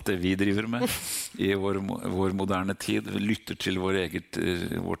 Alt det vi driver med i vår moderne tid, vi lytter til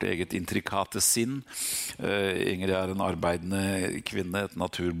vårt eget intrikate sinn. Ingrid er en arbeidende kvinne, et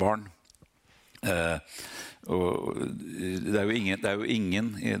naturbarn. Og det er jo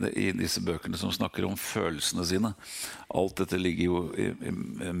ingen i disse bøkene som snakker om følelsene sine. Alt dette ligger jo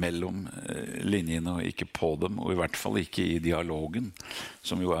mellom linjene og ikke på dem, og i hvert fall ikke i dialogen,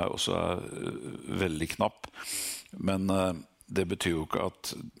 som jo også er veldig knapp. Men det betyr jo ikke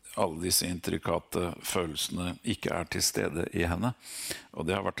at alle disse intrikate følelsene ikke er til stede i henne. Og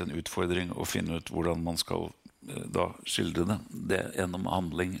det har vært en utfordring å finne ut hvordan man skal da skildre det gjennom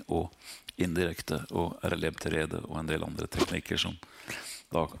handling og indirekte og RLB-terede og en del andre teknikker som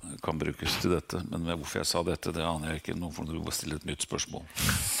da kan brukes til dette. Men hvorfor jeg sa dette, det aner jeg ikke. Nå får du stille et nytt spørsmål.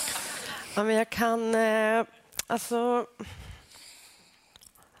 Ja, men jag kan...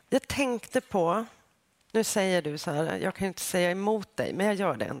 jag tänkte på... Nu säger du så här, jag kan inte säga emot dig, men jag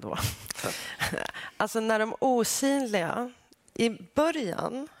gör det ändå. Alltså när de osynliga... I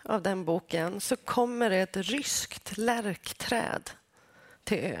början av den boken så kommer det ett ryskt lärkträd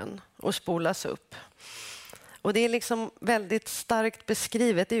till ön och spolas upp. Och det är liksom väldigt starkt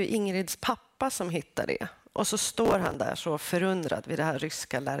beskrivet. Det är ju Ingrids pappa som hittar det. Och så står han där så förundrad vid det här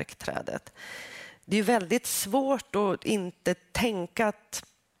ryska lärkträdet. Det är ju väldigt svårt att inte tänka att...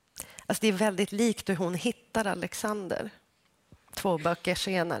 Alltså det är väldigt likt hur hon hittar Alexander 2 böcker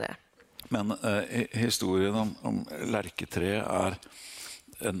senare. Men historien om lærketreet er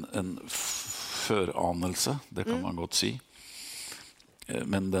en føranelse, det kan man godt si.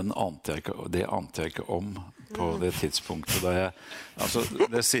 Men det ante jeg ikke om på det tidspunktet da jeg... Altså,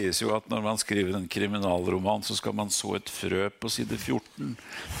 det sies jo at når man skriver en kriminalroman, så skal man så et frø på side 14.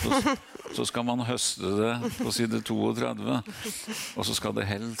 Så skal man høste det på side 32. Og så skal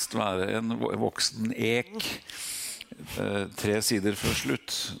det helst være en voksen ek 3 sider før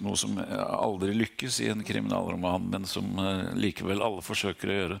slutt, noe som aldri lykkes i en kriminalroman, men som likevel alle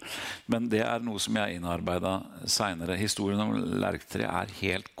forsøker å gjøre. Men det er noe som jeg innarbeidet senere. Historien om lærktre er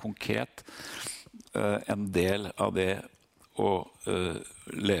helt konkret en del av det å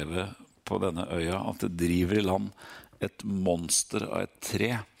leve på denne øya, at det driver i land et monster av et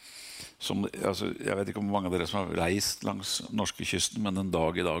tre. Jeg vet ikke om mange av dere som har reist langs norskekysten, men en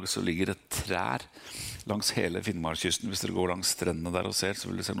dag i dag så ligger det trær langs hele Finnmarkskysten. Hvis dere går langs strendene der og ser, så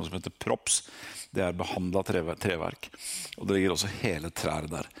vil dere se noe som heter props. Det er behandlet treverk, og det ligger også hele trær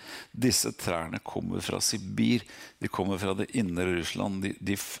der. Disse trærne kommer fra Sibir, de kommer fra det indre Russland,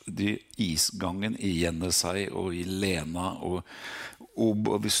 de isgangen i Jenisej og i Lena og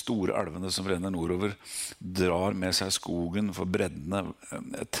de store elvene som renner nordover drar med seg skogen for breddene,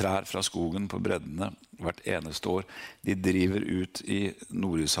 trær fra skogen på breddene hvert eneste år. De driver ut i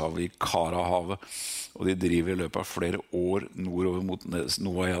Nordishavet, i Karahavet, og de driver i løpet av flere år nordover mot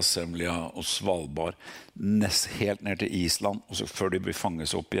Novaja Zemlja og Svalbard, helt ned til Island, og så før de blir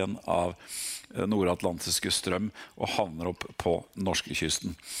fanges opp igjen av nordatlantiske strøm og havner opp på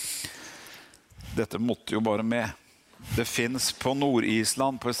norskekysten. Dette måtte jo bare med. Det finnes på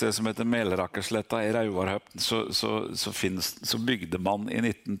Nord-Island, på et sted som heter Melrakkersletta i Rauvarhøpt, så bygde man i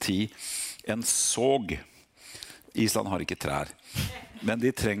 1910 en såg. Island har ikke trær, men de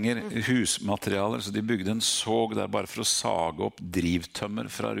trenger husmaterialer, så de bygde en såg der bare for å sage opp drivtømmer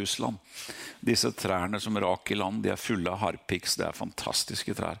fra Russland. Disse trærne som rak i land, de er fulle av harpiks, det er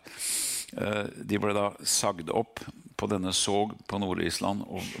fantastiske trær. De ble da sagd opp på denne såg på Nord-Island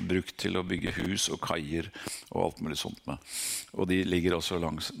og brukt til å bygge hus og kaier og alt mulig sånt med. Og de ligger også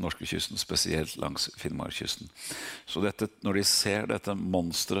langs norskekysten, spesielt langs Finnmarkskysten. Så når de ser dette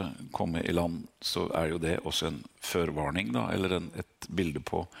monsteret komme i land, så er jo det også en førvarning da, eller et bilde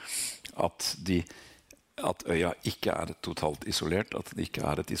på at de at øya ikke totalt isolert, at det ikke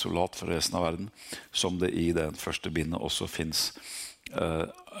et isolat fra resten av verden, som det i det første bindet også finnes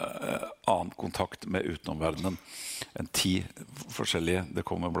annen kontakt med utenomverdenen. 10 forskjellige. Det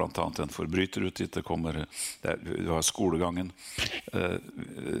kommer blant annet en forbryter ut dit, du har skolegangen.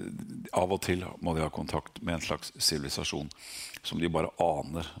 Av og til må de ha kontakt med en slags sivilisasjon som de bare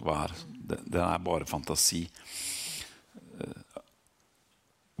aner hva Det bare fantasi.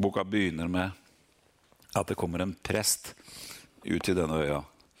 Boka begynner med at det kommer en prest ut til denne øya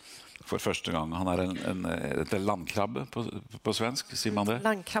for første gang. Han et landkrabbe på svensk, sier man det?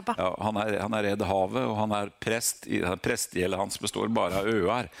 Landkrabba. Ja, han redd havet, og han prest. Prestegjeldet hans består bare av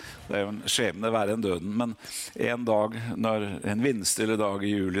øer. Det jo en skjebne verre enn døden. Men en dag, en vindstille dag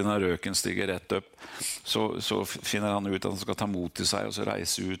i juli, når røken stiger rett opp, så finner han ut at han skal ta mot til seg, og så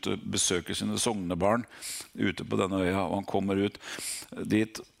reise ut og besøke sine sognebarn ute på denne øya. Og han kommer ut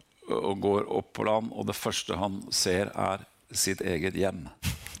dit og går opp på land, og det første han ser sitt eget hjem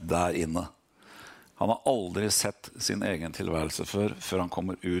der inne. Han har aldri sett sin egen tilværelse før han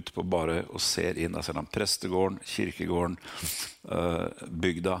kommer ut på bare og ser inn. Der ser han prestegården, kirkegården,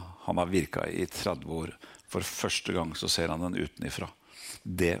 bygda. Han har virket i 30 år. For første gang så ser han den utenifra.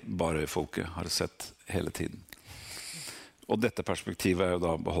 Det bare folket har sett hele tiden. Og dette perspektivet jo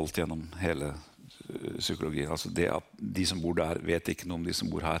da beholdt gjennom hele psykologien. Altså det at de som bor der vet ikke noe om de som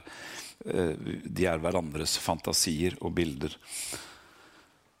bor her. De hverandres fantasier og bilder.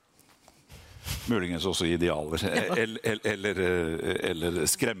 Muligens også idealer eller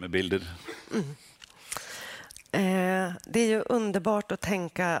skremmebilder. Det ju underbart att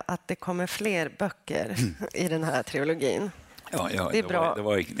tänka att det kommer fler böcker i den här trilogin. Ja, det är bra. Det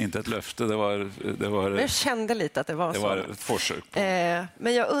var inte ett löfte, det var men jag kände lite att det var så. Det var ett försök.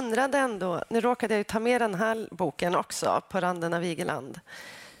 Men jag undrade ändå, nu råkade jag ju ta med den här boken också, På randen av Vigeland,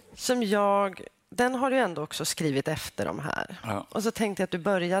 som den har du ändå också skrivit efter de här. Ja. Och så tänkte jag att du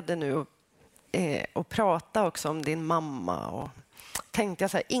började nu och prata också om din mamma, och tänkte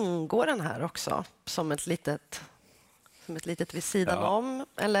jag så här, ingår den här också som ett litet vid sidan om,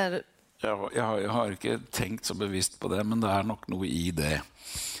 eller? Jeg har ikke tenkt så bevisst på det, men det nok noe i det.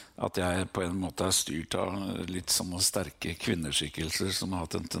 At jeg på en måte styrt av litt sånne sterke kvinneskikkelser som har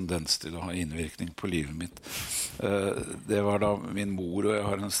hatt en tendens til å ha innvirkning på livet mitt. Det var da min mor, og jeg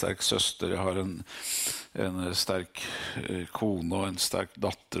har en sterk søster, jeg har en sterk kone og en sterk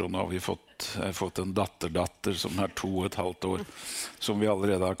datter, og nå har jeg fått en datterdatter som 2,5 år, som vi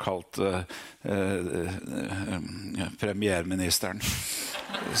allerede har kalt premierministeren.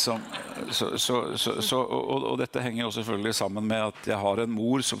 Og dette henger jo selvfølgelig sammen med at jeg har en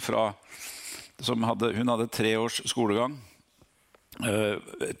mor hun hadde 3 års skolegang.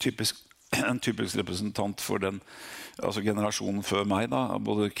 En typisk representant for den generasjonen før meg, da,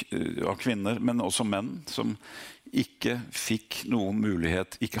 både av kvinner, men også menn, som ikke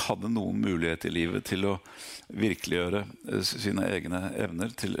hadde noen mulighet i livet til å virkeliggjøre sine egne evner,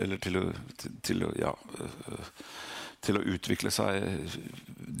 til å utvikle seg,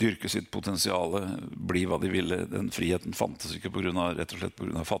 dyrke sitt potensiale, bli hva de ville. Den friheten fantes ikke rett og slett på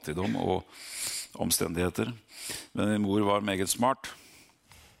grunn av fattigdom og omstendigheter. Men min mor var meget smart.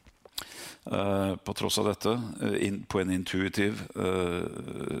 På tross av dette, på en intuitiv,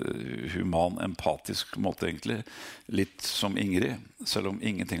 human, empatisk måte egentlig. Litt som Ingrid, selv om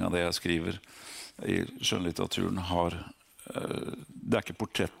ingenting av det jeg skriver i skjønnlitteraturen det ikke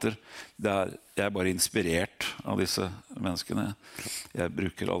portretter. Jeg bare inspirert av disse menneskene. Jeg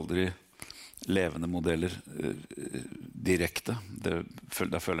bruker aldri levende modeller direkte. Der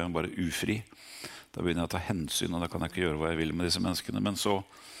føler jeg meg bare ufri. Da begynner jeg å ta hensyn, og da kan jeg ikke gjøre hva jeg vil med disse menneskene. Men så,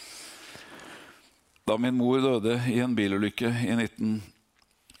 da min mor døde i en bilulykke i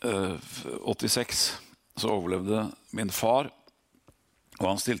 1986, så overlevde min far, og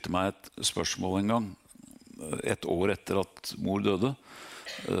han stilte meg et spørsmål en gang, et år etter at mor døde.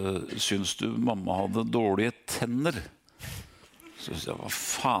 Syns du mamma hadde dårlige tenner? Så jeg, hva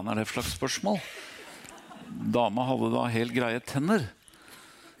faen det for slags spørsmål? Dama hadde da helt greie tenner.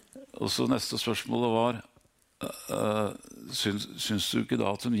 Og så neste spørsmålet var, syns du ikke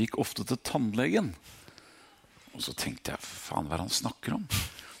da at hun gikk ofte til tannlegen? Og så tenkte jeg, faen hva han snakker om?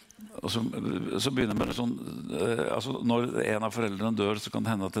 Og så begynner man sånn, når en av foreldrene dør, så kan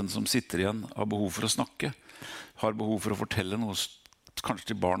det hende at den som sitter igjen har behov for å snakke, har behov for å fortelle noe, kanskje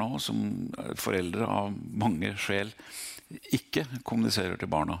til barna også, som foreldre av mange sjel ikke kommuniserer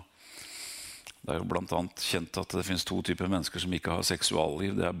til barna. Det jo blant annet kjent at det finnes 2 typer mennesker som ikke har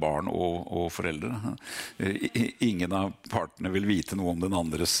seksualliv. Det barn og foreldre. Ingen av partene vil vite noe om den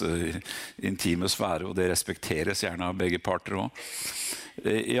andres intime sfære, og det respekteres gjerne av begge parter også.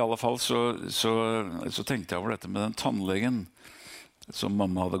 I alle fall så tenkte jeg over dette med den tannlegen som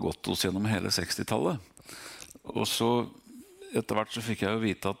mamma hadde gått hos gjennom hele 60-tallet. Og så etter hvert så fikk jeg jo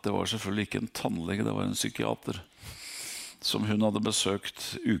vite at det var selvfølgelig ikke en tannlege, det var en psykiater som hun hadde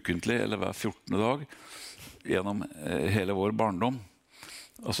besøkt ukentlig eller hver 14. dag gjennom hele vår barndom.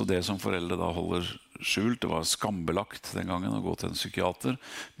 Altså det som foreldre da holder skjult. Det var skambelagt den gangen å gå til en psykiater,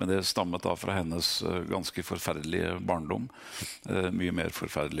 men det stammet da fra hennes ganske forferdelige barndom. Mye mer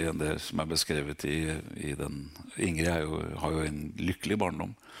forferdelig enn det som beskrevet i den. Ingrid har jo en lykkelig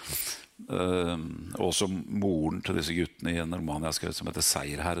barndom. Også moren til disse guttene i en roman jeg har skrevet som heter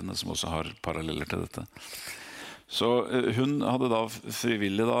Seierherrene, som også har paralleller til dette. Så hun hadde da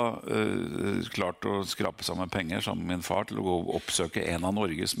frivillig klart å skrape sammen penger sammen med min far til å gå og oppsøke en av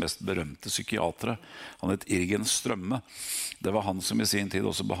Norges mest berømte psykiatere. Han het Irgen Strømme. Det var han som i sin tid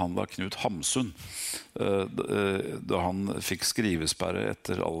også behandlet Knut Hamsun da han fikk skrivesperre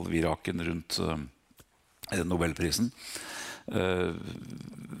etter all viraken rundt Nobelprisen.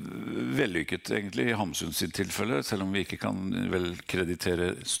 Vellykket egentlig i Hamsun sitt tilfelle, selv om vi ikke kan vel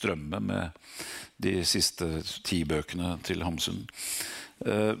kreditere Strømme med de siste 10 bøkene til Hamsun.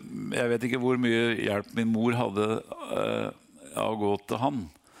 Jeg vet ikke hvor mye hjelp min mor hadde av å gå til han,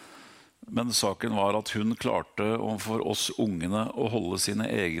 men saken var at hun klarte for oss ungene å holde sine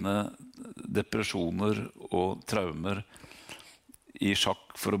egne depresjoner og traumer i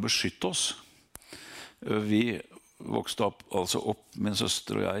sjakk for å beskytte oss. Vi vokste opp, min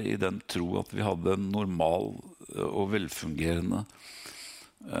søster og jeg, i den tro at vi hadde en normal og velfungerende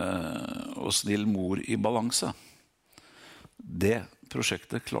og snill mor i balanse. Det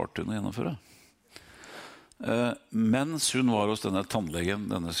prosjektet klarte hun å gjennomføre. Mens hun var hos denne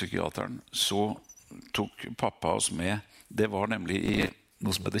tannlegen, denne psykiateren, så tok pappa oss med. Det var nemlig i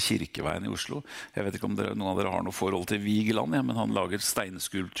noe som heter Kirkeveien i Oslo. Jeg vet ikke om noen av dere har noe forhold til Vigeland, men han lager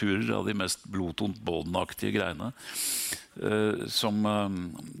steinskulpturer av de mest blodtont bådenaktige greiene.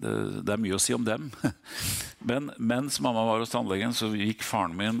 Det mye å si om dem. Men mens mamma var hos tannlegen, så gikk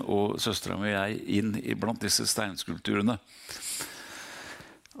faren min og søsteren og jeg inn blant disse steinskulpturene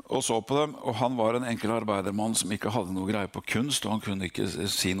og så på dem. Og han var en enkel arbeidermann som ikke hadde noe greie på kunst, og han kunne ikke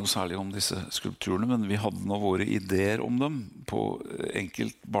si noe særlig om disse skulpturene, men vi hadde nå våre ideer om dem på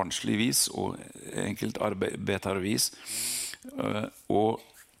enkelt barnslig vis og enkelt arbeidervis. Og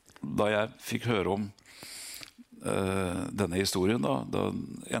da jeg fikk høre om denne historien, da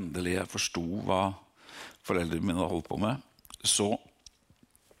endelig jeg forstod hva foreldrene mine hadde holdt på med, så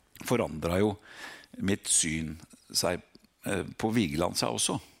forandret jo mitt syn seg på Vigeland seg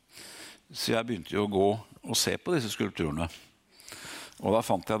også. Så jeg begynte jo å gå og se på disse skulpturene. Og da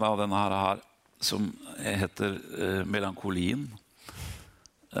fant jeg da denne her som heter Melankolien,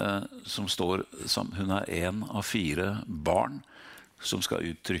 som står som hun en av 4 barn som skal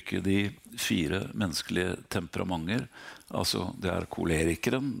uttrykke de 4 menneskelige temperamenter. Altså det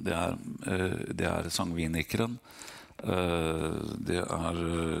kolerikeren, det sangvinikeren, det hva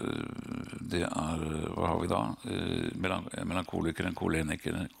har vi da? Melankolikeren,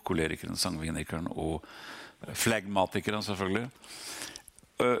 kolerikeren, sangvinikeren og flegmatikeren selvfølgelig.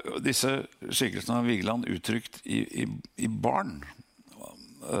 Disse skikkelsene av Vigeland uttrykt i barn.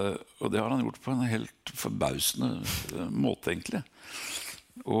 Og det har han gjort på en helt forbausende måte egentlig.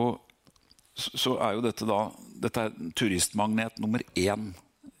 Og så jo dette turistmagnet nummer 1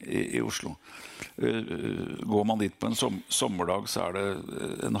 i Oslo. Går man dit på en sommerdag, så det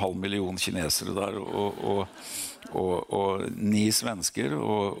 500 000 kinesere der, og 9 svensker,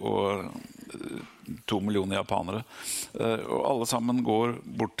 og 2 millioner japanere. Og alle sammen går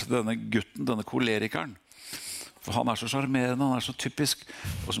bort til denne gutten, denne kolerikeren. For han så charmerende, han så typisk,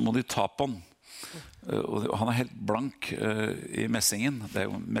 og så må de ta på han. Og han helt blank i messingen. Det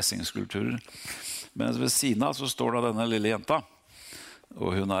jo messingskulpturer. Men ved siden av så står da denne lille jenta,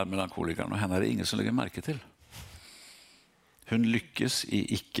 og hun melankolikeren, og henne det ingen som legger merke til. Hun lykkes i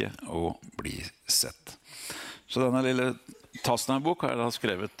ikke å bli sett. Så denne lille Tasner-bok har jeg da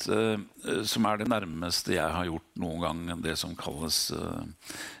skrevet, som det nærmeste jeg har gjort noen gang, det som kalles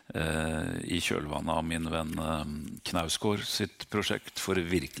i kjølvannet av min venn Knausgård sitt prosjekt for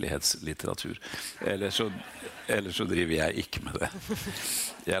virkelighetslitteratur. Ellers så driver jeg ikke med det.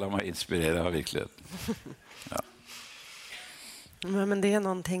 Jeg lar meg inspirere av virkeligheten. Ja. Men det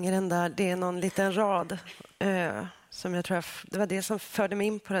någonting i den där, det någon liten rad som jag tror det var det som förde mig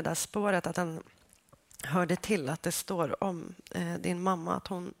in på det där spåret, att den hörde till att det står om din mamma, att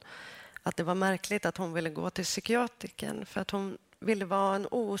hon att det var märkligt att hon ville gå till psykiatrikern för att hon ville vara en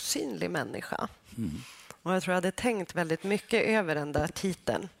osynlig människa. Och jag tror jag hade tänkt väldigt mycket över den där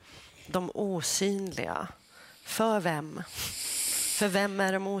titeln. De osynliga. För vem? För vem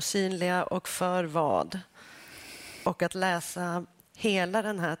är de osynliga och för vad? Och att läsa hela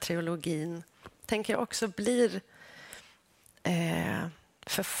den här trilogin tänker jag också blir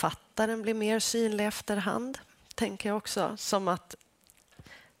författaren blir mer synlig efterhand, tänker jag också. Som att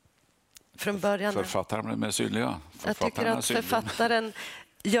från början... Författaren blir mer synlig, ja. Jag tycker att författaren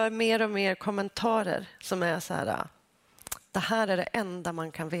gör mer och mer kommentarer som är så här: det här är det enda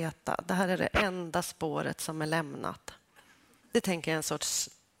man kan veta. Det här är det enda spåret som är lämnat. Det tänker jag är en sorts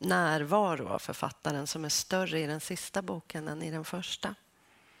närvaro av författaren som är större i den sista boken än i den första.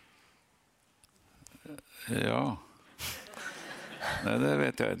 Ja. Nej, det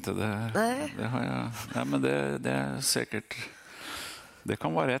vet jag inte. Det har jag. Nej, men det är säkert. Det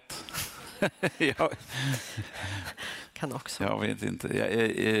kan vara rätt. Kan också. Jag vet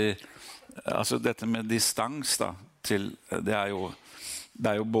inte. Alltså detta med distans då, till det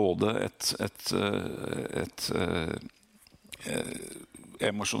är ju både ett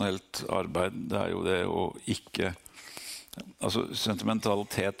emotionellt arbete, det är ju det och icke alltså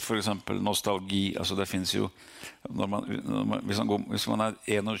sentimentalitet, för exempel nostalgi, alltså det finns ju hvis man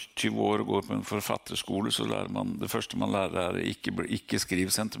är 21 år och går på en författarskola så lär man det första man lär är icke skriv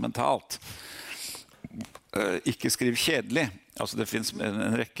sentimentalt. Icke skriv kedlig. Alltså det finns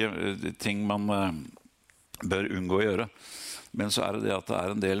en räcka ting man bör undgå att göra. Men så är det att det är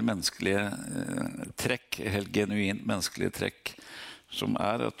en del mänskliga träck, helt genuint mänskliga träck som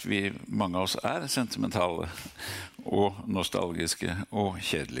är att många av oss är sentimentala och nostalgiska och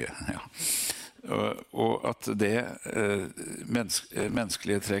kedliga. Ja. Och att det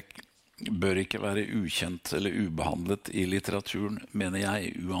mänskliga träck bör ikke være ukjent eller ubehandlet i litteraturen, mener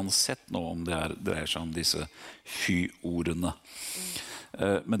jeg, uansett nå om det dreier seg om disse fy-ordene.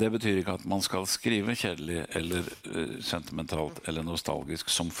 Men det betyr ikke at man skal skrive kjedelig eller sentimentalt eller nostalgisk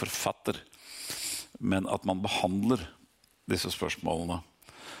som forfatter, men at man behandler disse spørsmålene,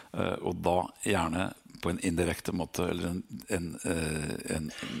 og da gjerne på en indirekte måte eller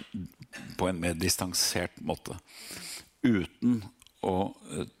på en mer distansert måte, uten å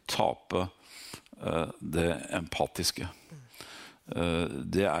tape det empatiske.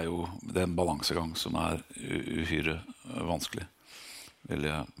 Det er jo en balansegang som er uhyre vanskelig, vil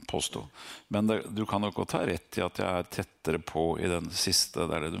jeg påstå. Men du kan nok også ta rett i at jeg er tettere på i den siste,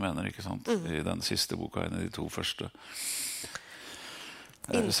 det er det du mener, ikke sant? I den siste boka enn i de to første.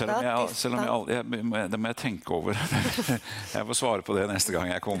 Selv om det må jeg tenke over. Jag får svara på det nästa gång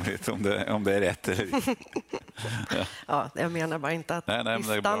jag kommer hit om det är rätt eller inte. Ja, jag menar bara inte att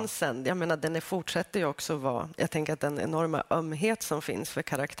distansen, jag menar den fortsätter ju också vara, jag tänker att den enorma ömhet som finns för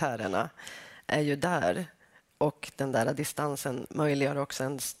karaktärerna är ju där, och den där distansen möjliggör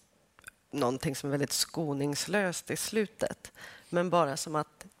också någonting som är väldigt skoningslöst i slutet, men bara som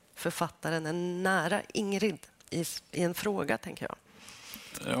att författaren är nära Ingrid i en fråga, tänker jag.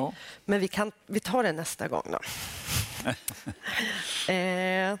 Ja. Men vi tar det nästa gång då.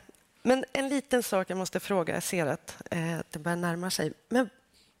 Men en liten sak jag måste fråga, jag ser att det börjar närma sig. Men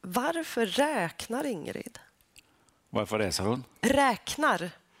varför räknar Ingrid? Varför reser hon? Räknar.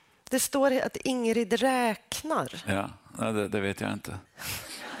 Det står att Ingrid räknar. Ja, det vet jag inte.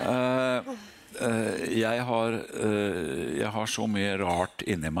 Jag har så mycket rart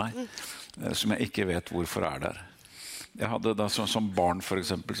inne i mig som jag inte vet varför är där. Jag hade da, som barn för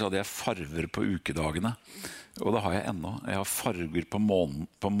exempel, så hade jag farver på ukedagene. Och det har jag ännu. Jag har farger på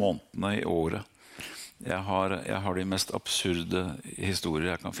månedene i året. Jag har de mest absurde historier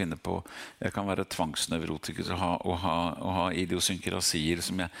jag kan finne på. Jag kan vara tvangsneurotiker och ha idiosynkrasier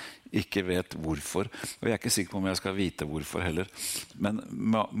som jag inte vet hvorfor. Och jag är inte säker på om jag ska veta hvorfor heller.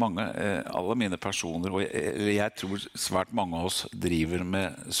 Men alla mina personer, och jag tror svært många av oss driver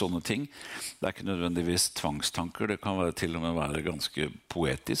med sådana ting. Det är inte nödvändigtvis tvangstanker, det kan vara till och med vara ganska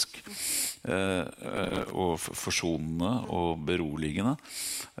poetisk och försonende och beroligende.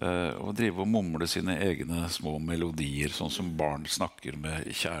 Och driva och mumle sina egna små melodier, sånn som barn snakker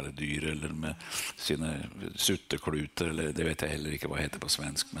med kjæledyr eller med sina suttekluter, eller det vet jag heller inte vad det heter på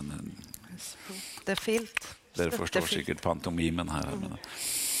svensk, men det är filt. Dere förstår säkert pantomimen här.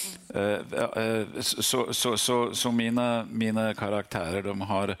 Så mina karaktärer, de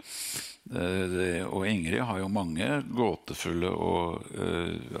har, och Ingrid har ju många gåtefulla och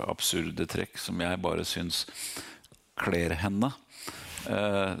absurde träck som jag bara syns klär henne.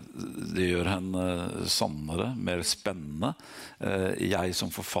 Det gör henne sannare, mer spännande. Jag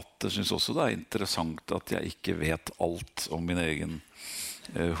som författare syns också det är intressant att jag inte vet allt om min egen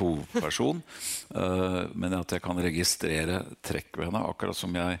hovedperson, men at jeg kan registrere trekk ved henne, akkurat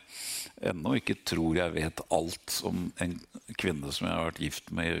som jeg ennå ikke tror jeg vet alt om en kvinne som jeg har vært gift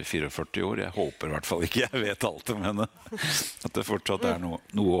med i 44 år. Jeg håper i hvert fall ikke jeg vet alt om henne. At det fortsatt er noe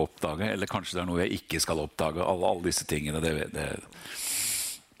å oppdage, eller kanskje det er noe jeg ikke skal oppdage. Alle disse tingene,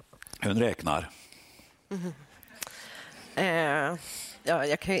 hun räknar. Ja,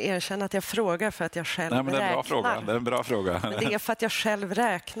 jag kan ju erkänna att jag frågar för att jag själv räknar. Det är en bra fråga. Det är en bra fråga. Men det är för att jag själv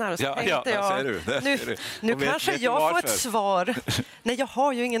räknar. Och så tänkte det jag, ser du. Nu kanske jag får ett svar. Nej, jag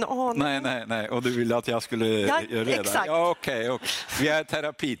har ju ingen aning. Nej. Och du ville att jag skulle göra det? Exakt. Ja, okej. Vi är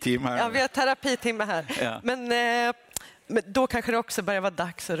terapiteam här. Ja, vi har terapiteam här. Ja. Men då kanske det också börjar vara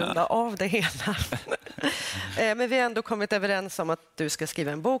dags att runda av det hela. Men vi har ändå kommit överens om att du ska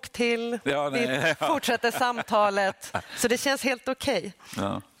skriva en bok till. Vi fortsätter samtalet. Så det känns helt okej.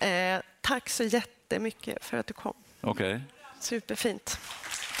 Ja. Tack så jättemycket för att du kom. Okej. Superfint.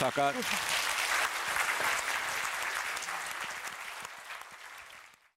 Tackar.